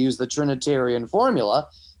as they use the Trinitarian formula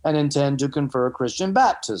and intend to confer Christian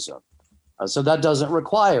baptism. So that doesn't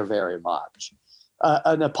require very much.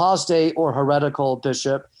 An apostate or heretical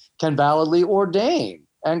bishop can validly ordain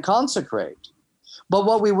and consecrate. But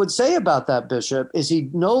what we would say about that bishop is he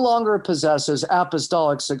no longer possesses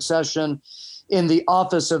apostolic succession in the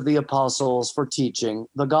office of the apostles for teaching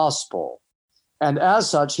the gospel. And as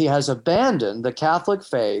such, he has abandoned the Catholic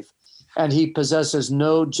faith and he possesses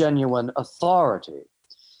no genuine authority.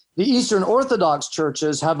 The Eastern Orthodox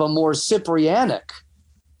churches have a more Cyprianic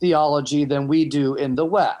theology than we do in the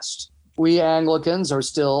West. We Anglicans are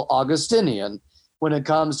still Augustinian when it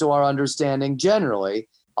comes to our understanding generally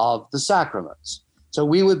of the sacraments. So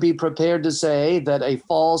we would be prepared to say that a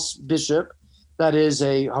false bishop, that is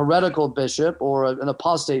a heretical bishop or an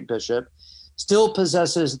apostate bishop, still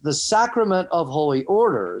possesses the sacrament of holy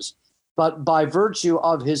orders, but by virtue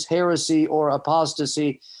of his heresy or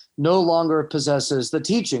apostasy, no longer possesses the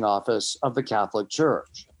teaching office of the Catholic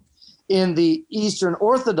Church. In the Eastern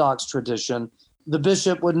Orthodox tradition, the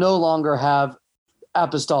bishop would no longer have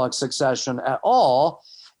apostolic succession at all,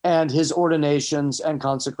 and his ordinations and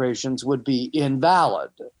consecrations would be invalid.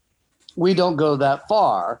 We don't go that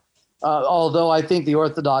far, although I think the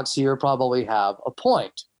Orthodox here probably have a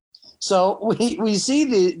point. So we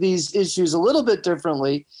see these issues a little bit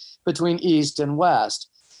differently between East and West.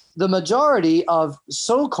 The majority of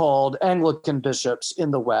so-called Anglican bishops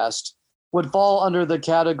in the West would fall under the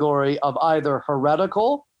category of either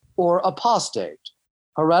heretical or apostate.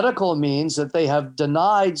 Heretical means that they have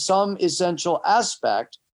denied some essential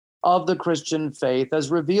aspect of the Christian faith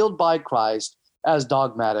as revealed by Christ as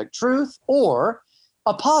dogmatic truth, or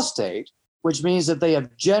apostate, which means that they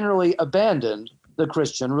have generally abandoned the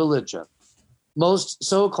Christian religion. Most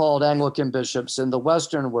so-called Anglican bishops in the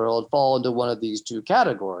Western world fall into one of these two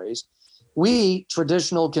categories. We,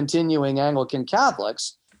 traditional continuing Anglican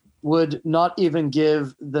Catholics, would not even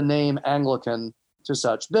give the name Anglican to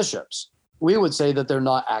such bishops. We would say that they're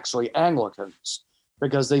not actually Anglicans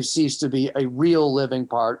because they've ceased to be a real living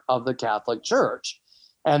part of the Catholic Church.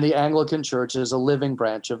 And the Anglican Church is a living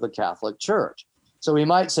branch of the Catholic Church. So we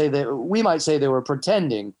might say they were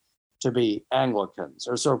pretending to be Anglicans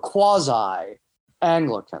or sort of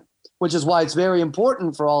quasi-Anglican, which is why it's very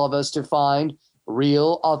important for all of us to find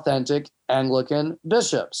real, authentic Anglican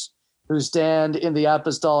bishops who stand in the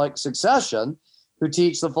apostolic succession, who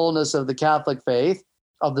teach the fullness of the Catholic faith,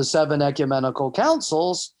 of the 7 ecumenical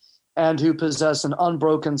councils, and who possess an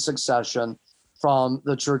unbroken succession from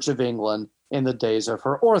the Church of England in the days of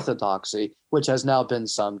her orthodoxy, which has now been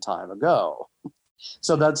some time ago.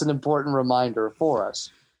 So that's an important reminder for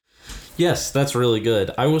us. Yes, that's really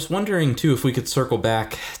good. I was wondering, too, if we could circle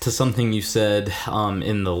back to something you said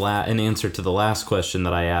in answer to the last question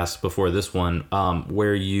that I asked before this one,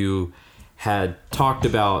 where you had talked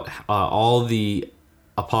about all the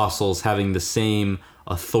apostles having the same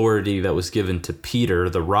authority that was given to Peter,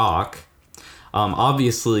 the rock.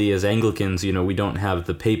 Obviously, as Anglicans, we don't have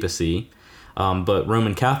the papacy, but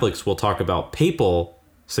Roman Catholics will talk about papal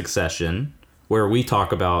succession, where we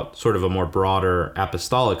talk about sort of a more broader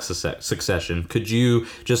apostolic succession. Could you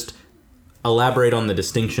just elaborate on the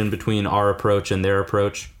distinction between our approach and their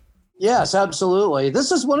approach? Yes, absolutely. This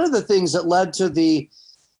is one of the things that led to the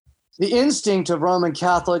instinct of Roman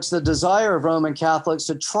Catholics, the desire of Roman Catholics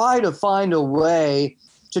to try to find a way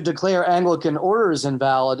to declare Anglican orders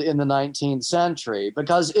invalid in the 19th century.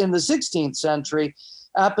 Because in the 16th century,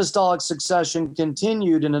 apostolic succession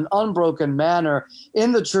continued in an unbroken manner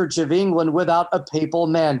in the Church of England without a papal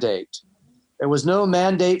mandate. There was no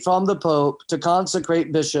mandate from the Pope to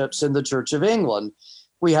consecrate bishops in the Church of England.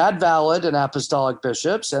 We had valid and apostolic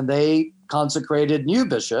bishops, and they consecrated new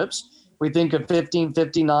bishops. We think of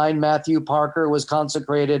 1559, Matthew Parker was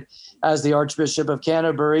consecrated as the Archbishop of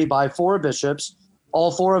Canterbury by 4 bishops,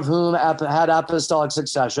 all 4 of whom had apostolic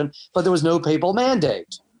succession, but there was no papal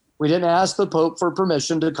mandate. We didn't ask the Pope for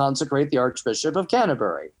permission to consecrate the Archbishop of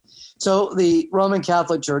Canterbury. So the Roman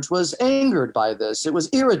Catholic Church was angered by this. It was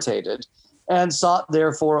irritated and sought,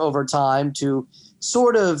 therefore, over time to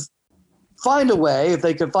sort of find a way, if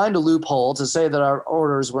they could find a loophole, to say that our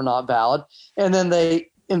orders were not valid. And then they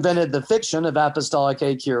invented the fiction of apostolic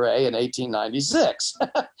écure in 1896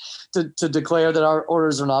 to declare that our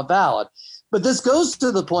orders are not valid. But this goes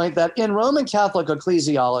to the point that in Roman Catholic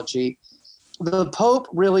ecclesiology, the Pope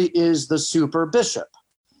really is the super bishop.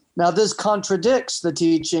 Now, this contradicts the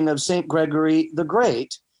teaching of St. Gregory the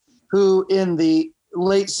Great, who in the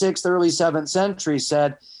late 6th, early 7th century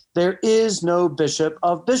said, there is no bishop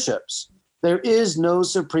of bishops. There is no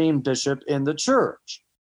supreme bishop in the church.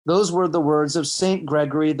 Those were the words of St.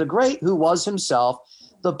 Gregory the Great, who was himself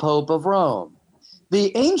the Pope of Rome.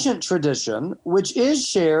 The ancient tradition, which is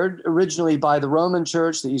shared originally by the Roman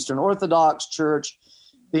Church, the Eastern Orthodox Church,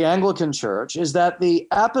 the Anglican Church, is that the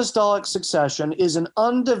apostolic succession is an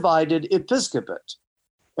undivided episcopate.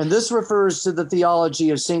 And this refers to the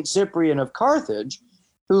theology of St. Cyprian of Carthage,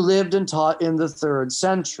 who lived and taught in the 3rd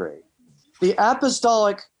century. The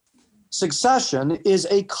apostolic succession is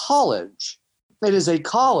a college. It is a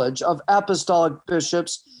college of apostolic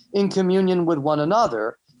bishops in communion with one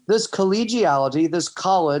another. This collegiality, this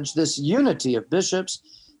college, this unity of bishops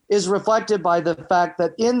is reflected by the fact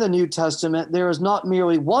that in the New Testament, there is not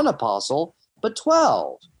merely one apostle, but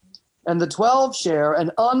 12. And the 12 share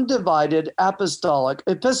an undivided apostolic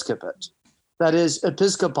episcopate. That is,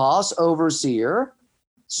 episkopos, overseer,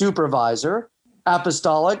 supervisor,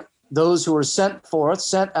 apostolic, those who are sent forth,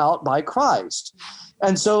 sent out by Christ.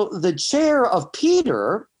 And so the chair of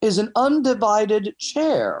Peter is an undivided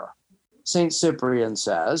chair, St. Cyprian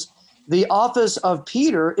says. The office of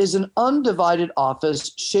Peter is an undivided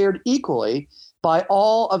office shared equally by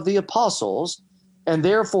all of the apostles, and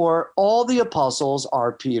therefore all the apostles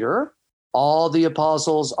are Peter, all the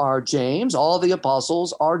apostles are James, all the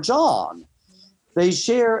apostles are John. They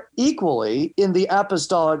share equally in the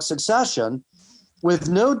apostolic succession with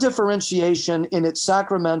no differentiation in its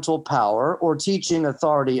sacramental power or teaching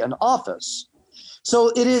authority and office. So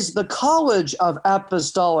it is the college of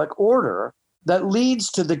apostolic order that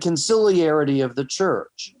leads to the conciliarity of the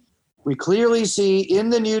church. We clearly see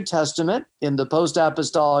in the New Testament, in the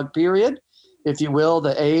post-apostolic period, if you will,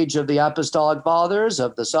 the age of the apostolic fathers,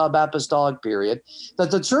 of the sub-apostolic period,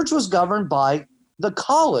 that the church was governed by the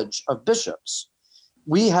college of bishops.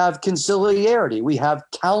 We have conciliarity, we have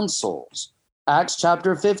councils. Acts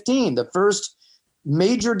chapter 15, the first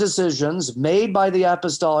major decisions made by the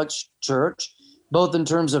apostolic church, both in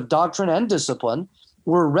terms of doctrine and discipline,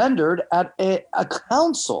 were rendered at a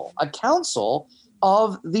council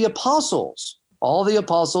of the apostles. All the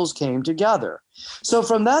apostles came together. So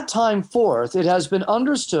from that time forth, it has been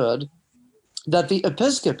understood that the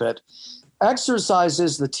episcopate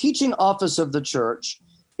exercises the teaching office of the church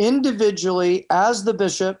individually as the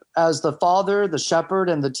bishop, as the father, the shepherd,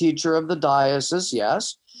 and the teacher of the diocese,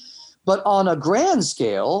 yes. But on a grand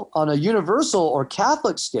scale, on a universal or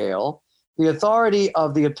Catholic scale, the authority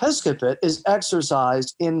of the episcopate is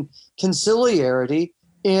exercised in conciliarity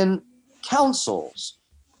in councils,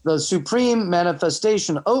 the supreme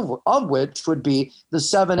manifestation of which would be the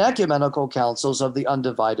 7 ecumenical councils of the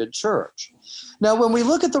undivided church. Now, when we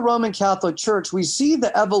look at the Roman Catholic Church, we see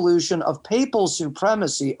the evolution of papal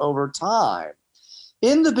supremacy over time.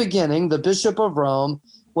 In the beginning, the Bishop of Rome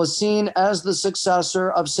was seen as the successor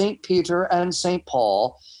of St. Peter and St.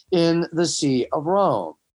 Paul in the See of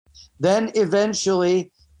Rome. Then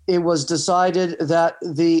eventually it was decided that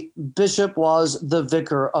the bishop was the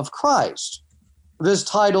vicar of Christ. This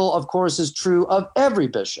title, of course, is true of every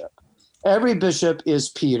bishop. Every bishop is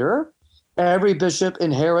Peter. Every bishop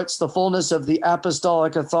inherits the fullness of the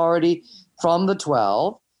apostolic authority from the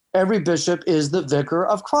 12. Every bishop is the vicar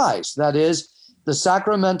of Christ, that is, the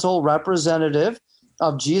sacramental representative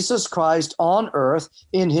of Jesus Christ on earth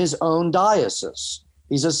in his own diocese.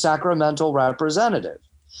 He's a sacramental representative.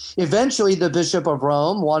 Eventually, the Bishop of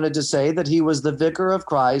Rome wanted to say that he was the vicar of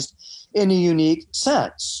Christ in a unique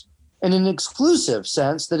sense, in an exclusive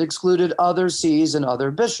sense that excluded other sees and other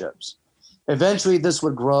bishops. Eventually, this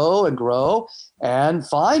would grow and grow, and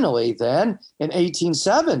finally then, in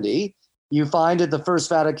 1870, you find at the First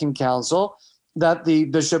Vatican Council that the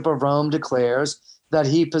Bishop of Rome declares that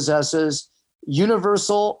he possesses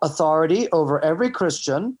universal authority over every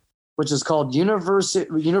Christian, which is called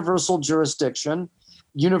universal jurisdiction,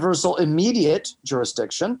 universal immediate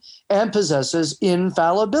jurisdiction, and possesses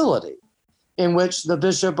infallibility, in which the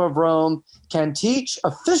Bishop of Rome can teach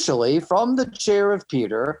officially from the chair of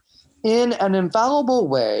Peter in an infallible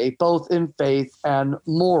way, both in faith and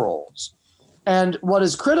morals. And what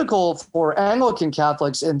is critical for Anglican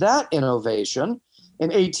Catholics in that innovation in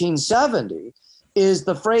 1870 is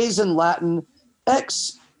the phrase in Latin,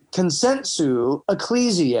 ex consensu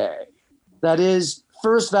ecclesiae. That is,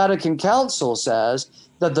 First Vatican Council says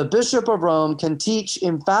that the Bishop of Rome can teach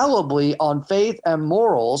infallibly on faith and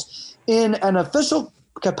morals in an official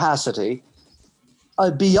capacity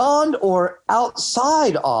beyond or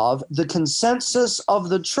outside of the consensus of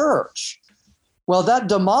the church. Well, that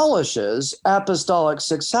demolishes apostolic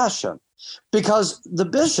succession, because the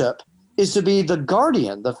bishop is to be the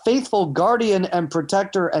guardian, the faithful guardian and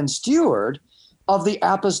protector and steward of the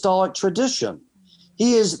apostolic tradition.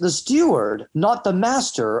 He is the steward, not the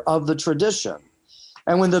master of the tradition.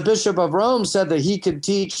 And when the Bishop of Rome said that he could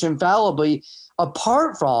teach infallibly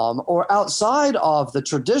apart from or outside of the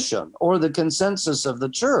tradition or the consensus of the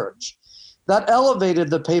church, that elevated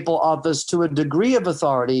the papal office to a degree of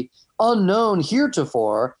authority unknown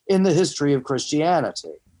heretofore in the history of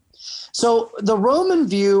Christianity. So the Roman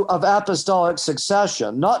view of apostolic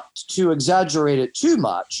succession, not to exaggerate it too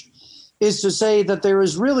much, is to say that there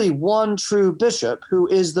is really one true bishop who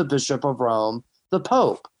is the Bishop of Rome, the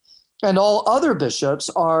Pope. And all other bishops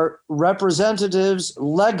are representatives,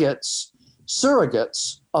 legates,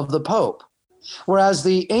 surrogates of the Pope. Whereas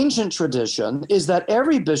the ancient tradition is that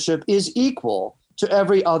every bishop is equal to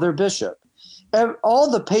every other bishop. All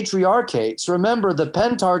the patriarchates, remember the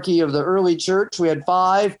pentarchy of the early church, we had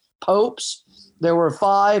 5 popes. There were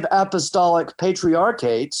 5 apostolic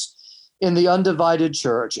patriarchates in the undivided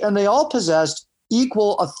church, and they all possessed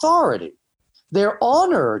equal authority. Their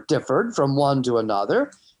honor differed from one to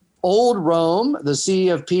another. Old Rome, the see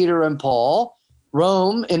of Peter and Paul,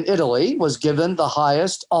 Rome in Italy was given the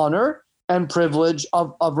highest honor and privilege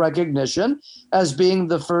of recognition as being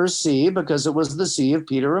the first see because it was the see of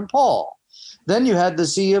Peter and Paul. Then you had the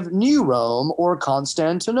see of New Rome or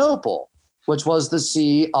Constantinople, which was the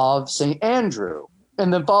see of St. Andrew.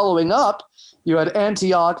 And then following up, you had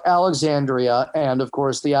Antioch, Alexandria, and of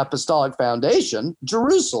course the Apostolic Foundation,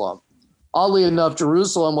 Jerusalem. Oddly enough,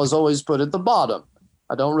 Jerusalem was always put at the bottom.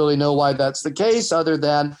 I don't really know why that's the case, other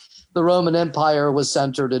than the Roman Empire was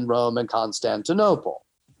centered in Rome and Constantinople.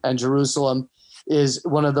 And Jerusalem is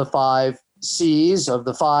one of the 5 sees of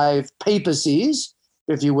the 5 papacies,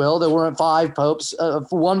 if you will. There weren't 5 popes.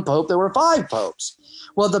 For one pope, there were 5 popes.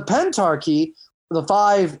 Well, the pentarchy, the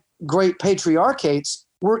 5 great patriarchates,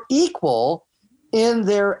 were equal in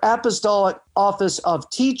their apostolic office of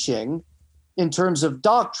teaching in terms of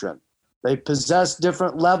doctrine. They possessed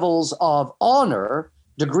different levels of honor,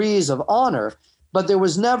 degrees of honor, but there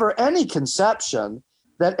was never any conception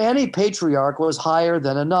that any patriarch was higher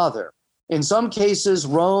than another. In some cases,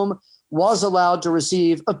 Rome was allowed to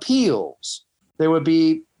receive appeals. There would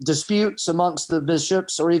be disputes amongst the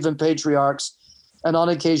bishops or even patriarchs, and on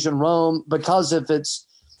occasion Rome, because of its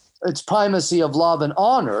primacy of love and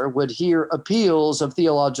honor, would hear appeals of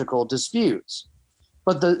theological disputes.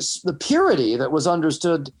 But the purity that was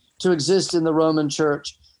understood to exist in the Roman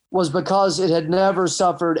Church was because it had never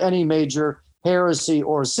suffered any major heresy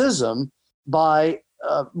or schism by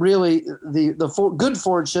really the good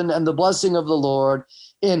fortune and the blessing of the Lord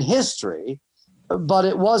in history, but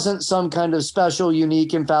it wasn't some kind of special,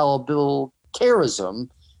 unique, infallible charism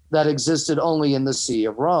that existed only in the See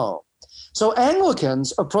of Rome. So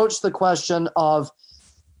Anglicans approached the question of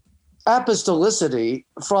apostolicity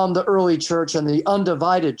from the early church and the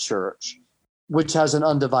undivided church, which has an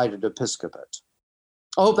undivided episcopate.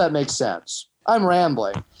 I hope that makes sense. I'm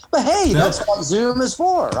rambling. But hey, that's what Zoom is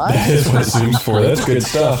for, right? That is what Zoom's for. That's good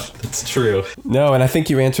stuff. That's true. No, and I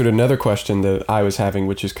think you answered another question that I was having,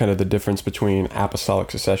 which is kind of the difference between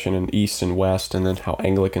apostolic succession in East and West, and then how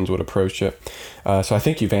Anglicans would approach it. So I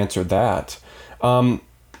think you've answered that.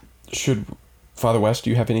 Should Father West,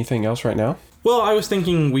 do you have anything else right now? Well, I was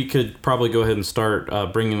thinking we could probably go ahead and start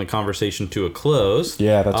bringing the conversation to a close.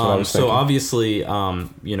 Yeah, that's what I was thinking. So obviously,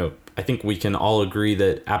 I think we can all agree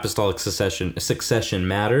that apostolic succession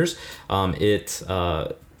matters. It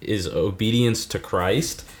is obedience to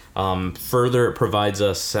Christ. Further, it provides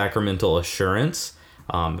us sacramental assurance,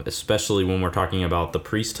 especially when we're talking about the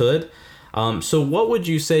priesthood. So what would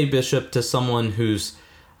you say, Bishop, to someone who's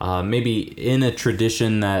maybe in a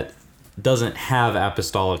tradition that doesn't have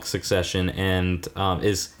apostolic succession and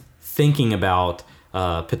is thinking about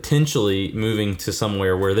potentially moving to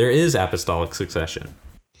somewhere where there is apostolic succession?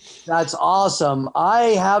 That's awesome. I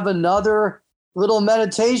have another little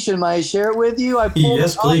meditation. May I share it with you? I pulled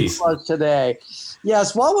Yes, please. For us today.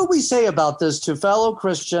 Yes, what would we say about this to fellow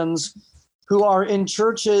Christians who are in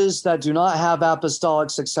churches that do not have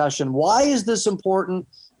apostolic succession? Why is this important?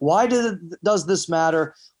 Why does this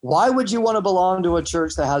matter? Why would you want to belong to a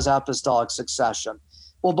church that has apostolic succession?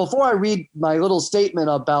 Well, before I read my little statement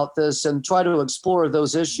about this and try to explore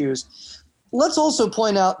those issues, let's also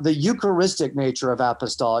point out the Eucharistic nature of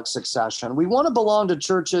apostolic succession. We want to belong to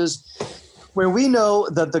churches where we know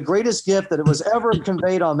that the greatest gift that it was ever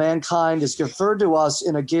conveyed on mankind is conferred to us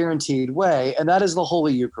in a guaranteed way, and that is the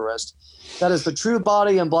Holy Eucharist. That is the true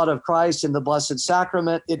body and blood of Christ in the Blessed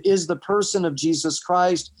Sacrament. It is the person of Jesus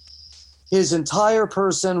Christ, his entire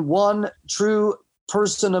person, one true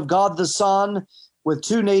person of God the Son, with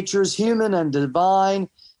 2 natures, human and divine,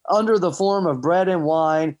 under the form of bread and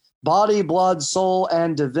wine, body, blood, soul,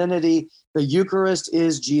 and divinity. The Eucharist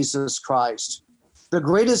is Jesus Christ. The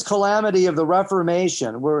greatest calamity of the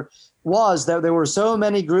Reformation was that there were so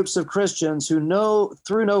many groups of Christians who,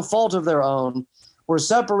 through no fault of their own, were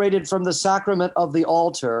separated from the sacrament of the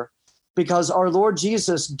altar because our Lord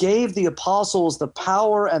Jesus gave the apostles the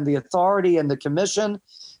power and the authority and the commission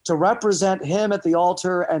to represent him at the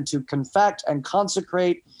altar and to confect and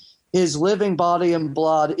consecrate his living body and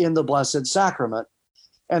blood in the Blessed Sacrament.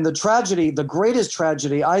 And the tragedy, the greatest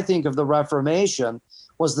tragedy, I think, of the Reformation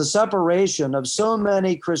was the separation of so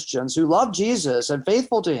many Christians who loved Jesus and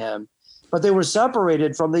faithful to him, but they were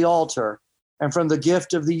separated from the altar and from the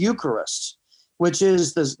gift of the Eucharist. which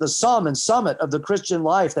is the sum and summit of the Christian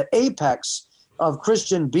life, the apex of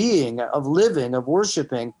Christian being, of living, of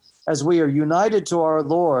worshiping, as we are united to our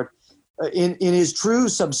Lord in his true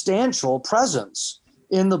substantial presence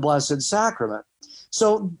in the Blessed Sacrament.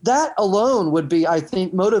 So that alone would be, I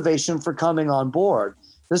think, motivation for coming on board.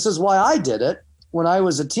 This is why I did it when I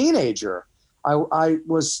was a teenager. I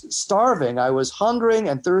was starving. I was hungering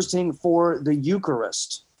and thirsting for the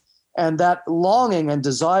Eucharist. And that longing and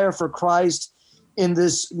desire for Christ in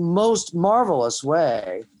this most marvelous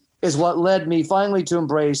way is what led me finally to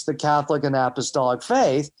embrace the Catholic and Apostolic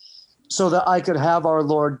faith, so that I could have our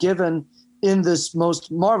Lord given in this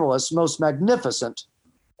most marvelous, most magnificent,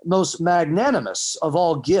 most magnanimous of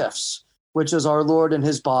all gifts, which is our Lord in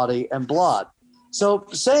his body and blood. So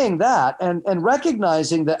saying that and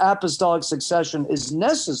recognizing that apostolic succession is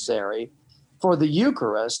necessary for the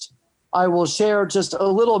Eucharist, I will share just a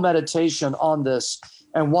little meditation on this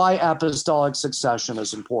and why apostolic succession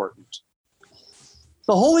is important.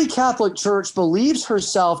 The Holy Catholic Church believes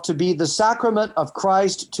herself to be the sacrament of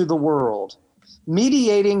Christ to the world,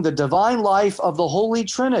 mediating the divine life of the Holy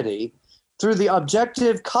Trinity through the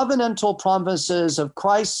objective covenantal promises of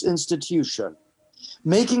Christ's institution,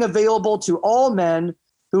 making available to all men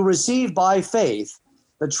who receive by faith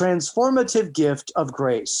the transformative gift of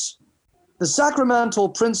grace. The sacramental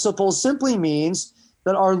principle simply means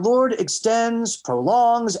that our Lord extends,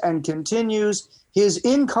 prolongs, and continues his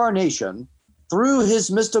incarnation through his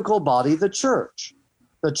mystical body, the Church.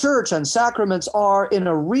 The Church and sacraments are, in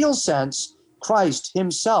a real sense, Christ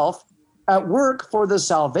himself at work for the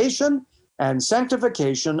salvation and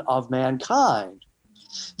sanctification of mankind.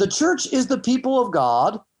 The Church is the people of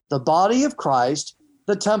God, the body of Christ,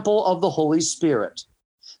 the temple of the Holy Spirit,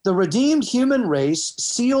 the redeemed human race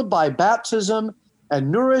sealed by baptism and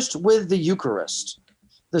nourished with the Eucharist,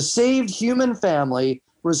 the saved human family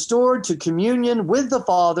restored to communion with the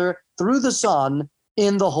Father through the Son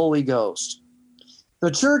in the Holy Ghost.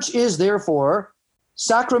 The Church is therefore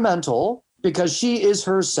sacramental because she is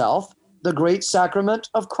herself the great sacrament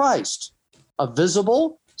of Christ, a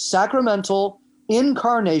visible, sacramental,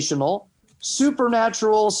 incarnational,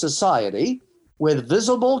 supernatural society with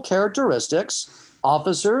visible characteristics,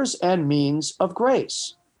 officers, and means of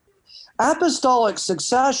grace. Apostolic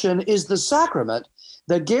succession is the sacrament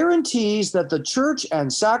that guarantees that the Church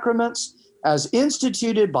and sacraments, as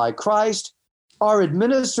instituted by Christ, are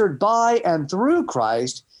administered by and through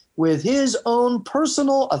Christ with his own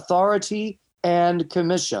personal authority and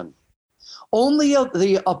commission. Only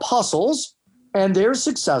the apostles and their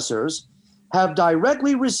successors have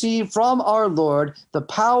directly received from our Lord the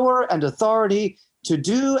power and authority to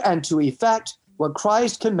do and to effect what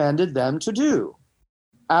Christ commanded them to do.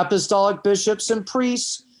 Apostolic bishops and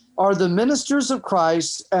priests are the ministers of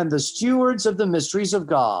Christ and the stewards of the mysteries of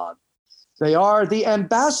God. They are the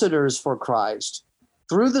ambassadors for Christ.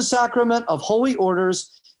 Through the sacrament of holy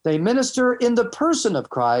orders, they minister in the person of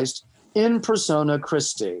Christ, in persona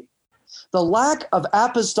Christi. The lack of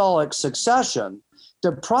apostolic succession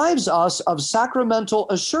deprives us of sacramental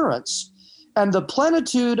assurance and the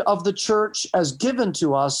plenitude of the Church as given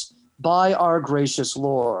to us by our gracious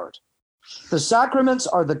Lord. The sacraments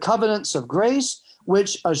are the covenants of grace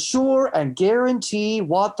which assure and guarantee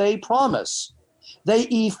what they promise. They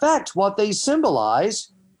effect what they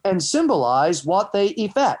symbolize and symbolize what they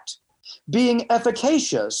effect, being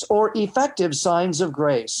efficacious or effective signs of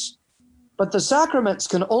grace. But the sacraments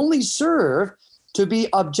can only serve to be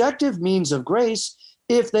objective means of grace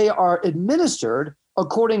if they are administered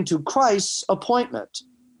according to Christ's appointment.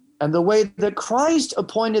 And the way that Christ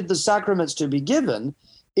appointed the sacraments to be given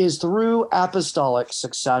is through apostolic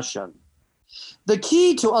succession. The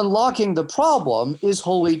key to unlocking the problem is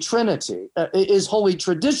Holy Trinity, is Holy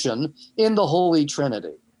Tradition in the Holy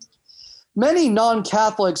Trinity. Many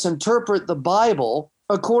non-Catholics interpret the Bible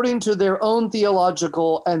according to their own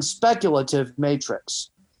theological and speculative matrix.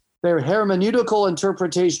 Their hermeneutical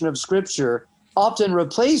interpretation of Scripture often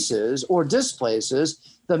replaces or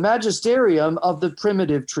displaces the magisterium of the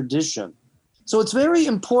primitive tradition. So it's very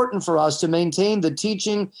important for us to maintain the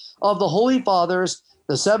teaching of the Holy Fathers,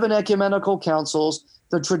 the 7 ecumenical councils,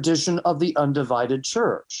 the tradition of the undivided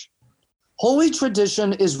Church. Holy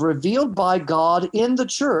tradition is revealed by God in the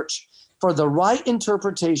Church for the right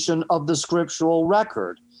interpretation of the scriptural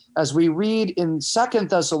record, as we read in 2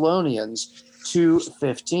 Thessalonians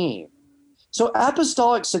 2:15. So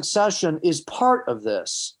apostolic succession is part of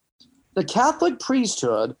this. The Catholic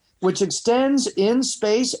priesthood, which extends in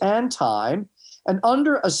space and time and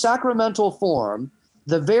under a sacramental form,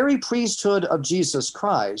 the very priesthood of Jesus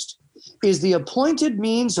Christ, is the appointed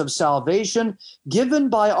means of salvation given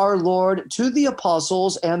by our Lord to the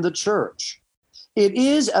apostles and the Church. It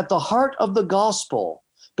is at the heart of the gospel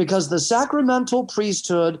because the sacramental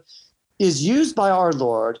priesthood is used by our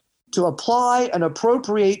Lord to apply and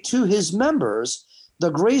appropriate to his members the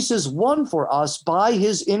graces won for us by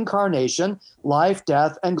his incarnation, life,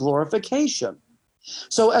 death, and glorification.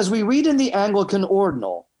 So as we read in the Anglican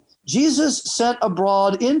Ordinal, Jesus sent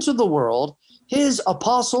abroad into the world his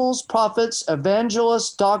apostles, prophets,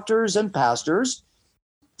 evangelists, doctors, and pastors,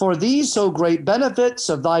 for these so great benefits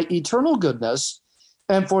of thy eternal goodness,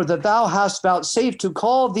 and for that thou hast vouchsafed to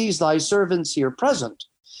call these thy servants here present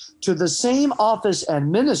to the same office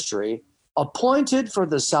and ministry appointed for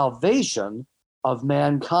the salvation of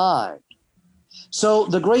mankind. So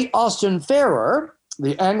the great Austin Farrer,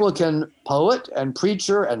 the Anglican poet and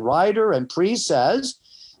preacher and writer and priest, says,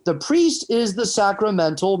 the priest is the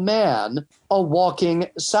sacramental man, a walking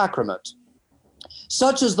sacrament.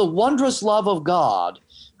 Such is the wondrous love of God,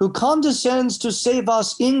 who condescends to save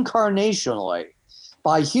us incarnationally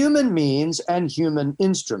by human means and human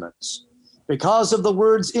instruments. Because of the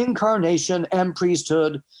words incarnation and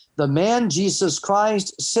priesthood, the man Jesus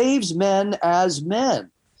Christ saves men as men.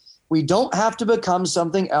 We don't have to become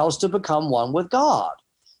something else to become one with God.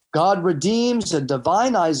 God redeems and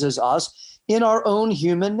divinizes us in our own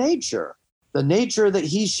human nature, the nature that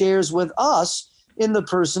he shares with us in the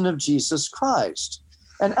person of Jesus Christ.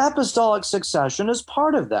 And apostolic succession is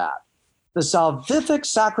part of that. The salvific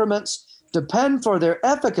sacraments depend for their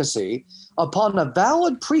efficacy upon a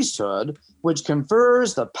valid priesthood which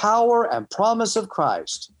confers the power and promise of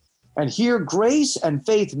Christ. And here grace and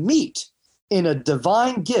faith meet in a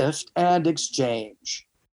divine gift and exchange.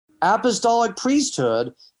 Apostolic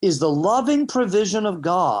priesthood is the loving provision of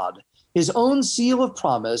God, his own seal of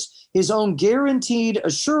promise, his own guaranteed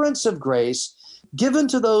assurance of grace given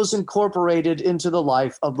to those incorporated into the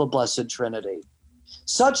life of the Blessed Trinity.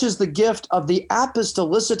 Such is the gift of the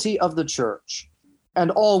apostolicity of the Church. And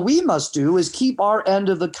all we must do is keep our end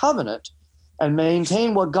of the covenant and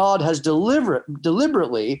maintain what God has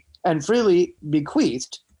deliberately and freely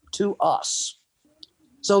bequeathed to us.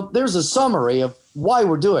 So there's a summary of why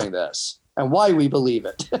we're doing this and why we believe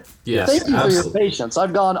it. Yes, Thank you absolutely. for your patience.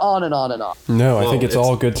 I've gone on and on and on. No, I think it's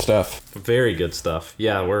all good stuff. Very good stuff.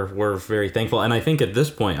 Yeah, we're very thankful. And I think at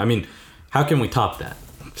this point, I mean, how can we top that?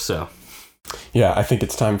 So, Yeah, I think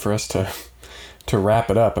it's time for us to wrap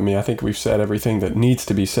it up. I mean, I think we've said everything that needs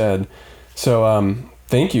to be said. So,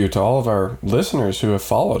 thank you to all of our listeners who have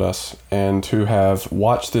followed us and who have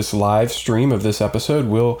watched this live stream of this episode.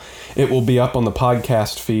 It will be up on the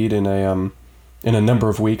podcast feed in a number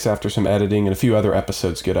of weeks after some editing and a few other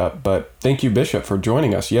episodes get up. But thank you, Bishop, for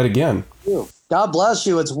joining us yet again. Thank you. God bless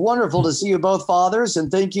you. It's wonderful to see you both, fathers, and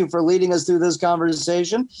thank you for leading us through this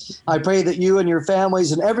conversation. I pray that you and your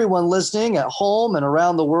families and everyone listening at home and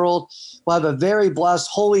around the world will have a very blessed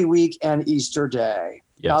Holy Week and Easter Day.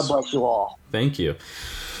 Yes. God bless you all. Thank you.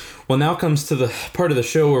 Well, now comes to the part of the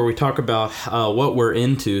show where we talk about what we're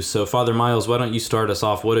into. So, Father Miles, why don't you start us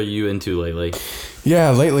off? What are you into lately?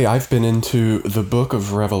 Yeah, lately I've been into the Book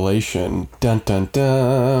of Revelation. Dun dun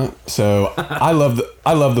dun. So I love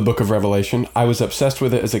the Book of Revelation. I was obsessed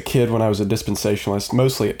with it as a kid when I was a dispensationalist.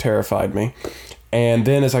 Mostly it terrified me. And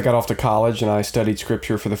then as I got off to college and I studied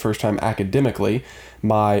scripture for the first time academically,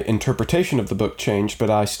 my interpretation of the book changed, but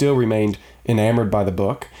I still remained enamored by the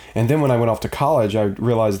book. And then when I went off to college, I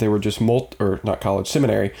realized there were just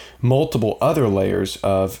seminary, multiple other layers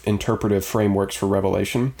of interpretive frameworks for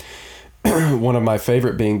Revelation. One of my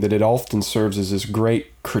favorite being that it often serves as this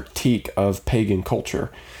great critique of pagan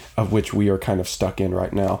culture, of which we are kind of stuck in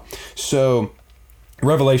right now. So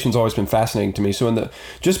Revelation's always been fascinating to me. So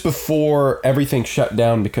just before everything shut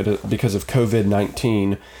down because of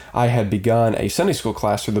COVID-19, I had begun a Sunday school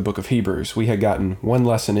class through the book of Hebrews. We had gotten one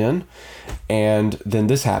lesson in, and then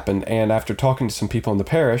this happened. And after talking to some people in the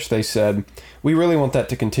parish, they said, we really want that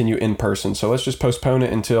to continue in person, so let's just postpone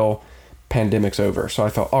it until pandemic's over. So I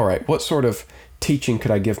thought, all right, what sort of teaching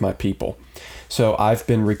could I give my people? So I've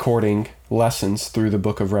been recording lessons through the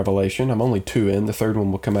book of Revelation. I'm only 2 in. The third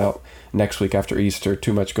one will come out next week after Easter.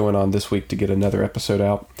 Too much going on this week to get another episode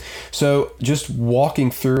out. So just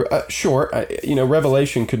walking through,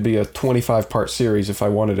 Revelation could be a 25-part series if I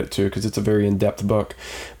wanted it to, because it's a very in-depth book.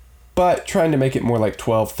 But trying to make it more like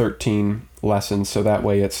 12, 13 lessons, so that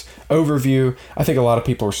way it's overview. I think a lot of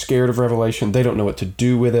people are scared of Revelation. They don't know what to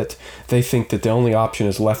do with it. They think that the only option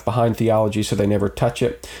is left behind theology, so they never touch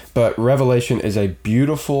it. But Revelation is a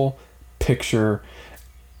beautiful picture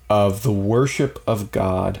of the worship of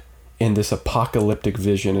God in this apocalyptic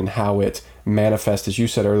vision and how it manifests, as you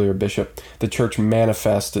said earlier, Bishop, the church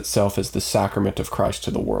manifests itself as the sacrament of Christ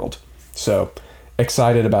to the world. So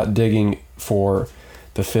excited about digging for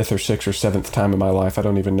the 5th or 6th or 7th time in my life, I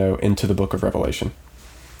don't even know, into the book of Revelation.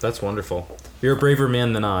 That's wonderful. You're a braver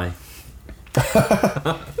man than I.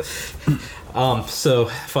 So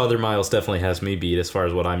Father Miles definitely has me beat as far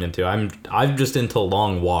as what I'm into. I'm just into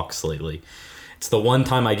long walks lately. It's the one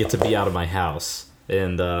time I get to be out of my house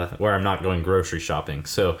and where I'm not going grocery shopping.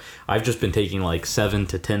 So I've just been taking like 7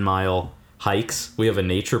 to 10 mile hikes. We have a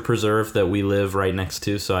nature preserve that we live right next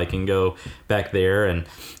to, so I can go back there, and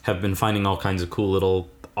have been finding all kinds of cool little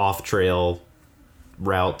off-trail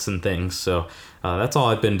routes and things. So that's all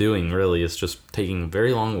I've been doing, really, is just taking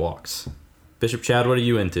very long walks. Bishop Chad, what are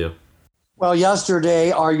you into? Well, yesterday,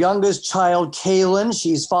 our youngest child, Kaylin,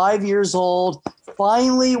 she's 5 years old,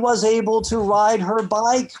 finally was able to ride her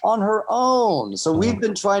bike on her own. So we've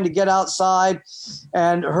been trying to get outside,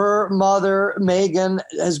 and her mother, Megan,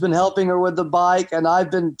 has been helping her with the bike, and I've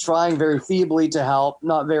been trying very feebly to help,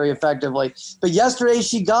 not very effectively. But yesterday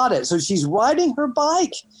she got it. So she's riding her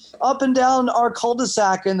bike up and down our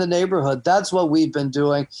cul-de-sac in the neighborhood. That's what we've been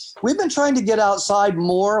doing. We've been trying to get outside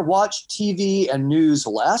more, watch TV and news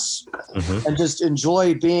less, and just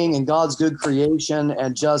enjoy being in God's good creation,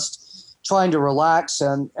 and just trying to relax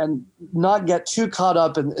and not get too caught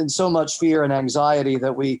up in so much fear and anxiety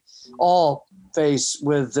that we all face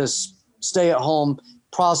with this stay-at-home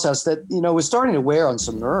process that, was starting to wear on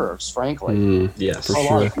some nerves, frankly. Yes, for a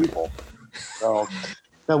lot of people. So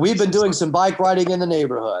we've been doing some bike riding in the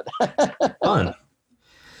neighborhood. Fun.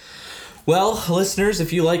 Well, listeners,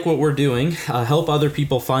 if you like what we're doing, help other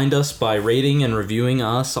people find us by rating and reviewing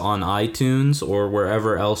us on iTunes or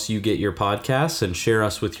wherever else you get your podcasts, and share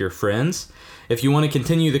us with your friends. If you want to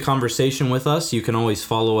continue the conversation with us, you can always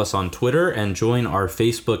follow us on Twitter and join our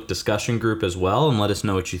Facebook discussion group as well, and let us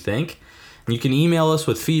know what you think. You can email us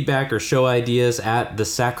with feedback or show ideas at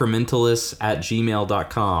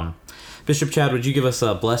thesacramentalists@gmail.com. Bishop Chad, would you give us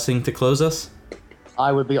a blessing to close us?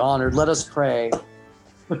 I would be honored. Let us pray.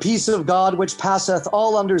 The peace of God, which passeth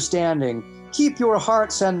all understanding, keep your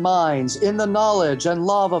hearts and minds in the knowledge and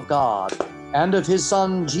love of God and of his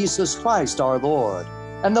Son, Jesus Christ our Lord.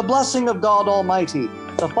 And the blessing of God Almighty,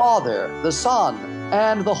 the Father, the Son,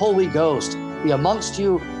 and the Holy Ghost be amongst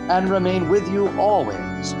you and remain with you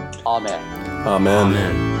always. Amen.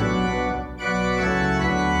 Amen.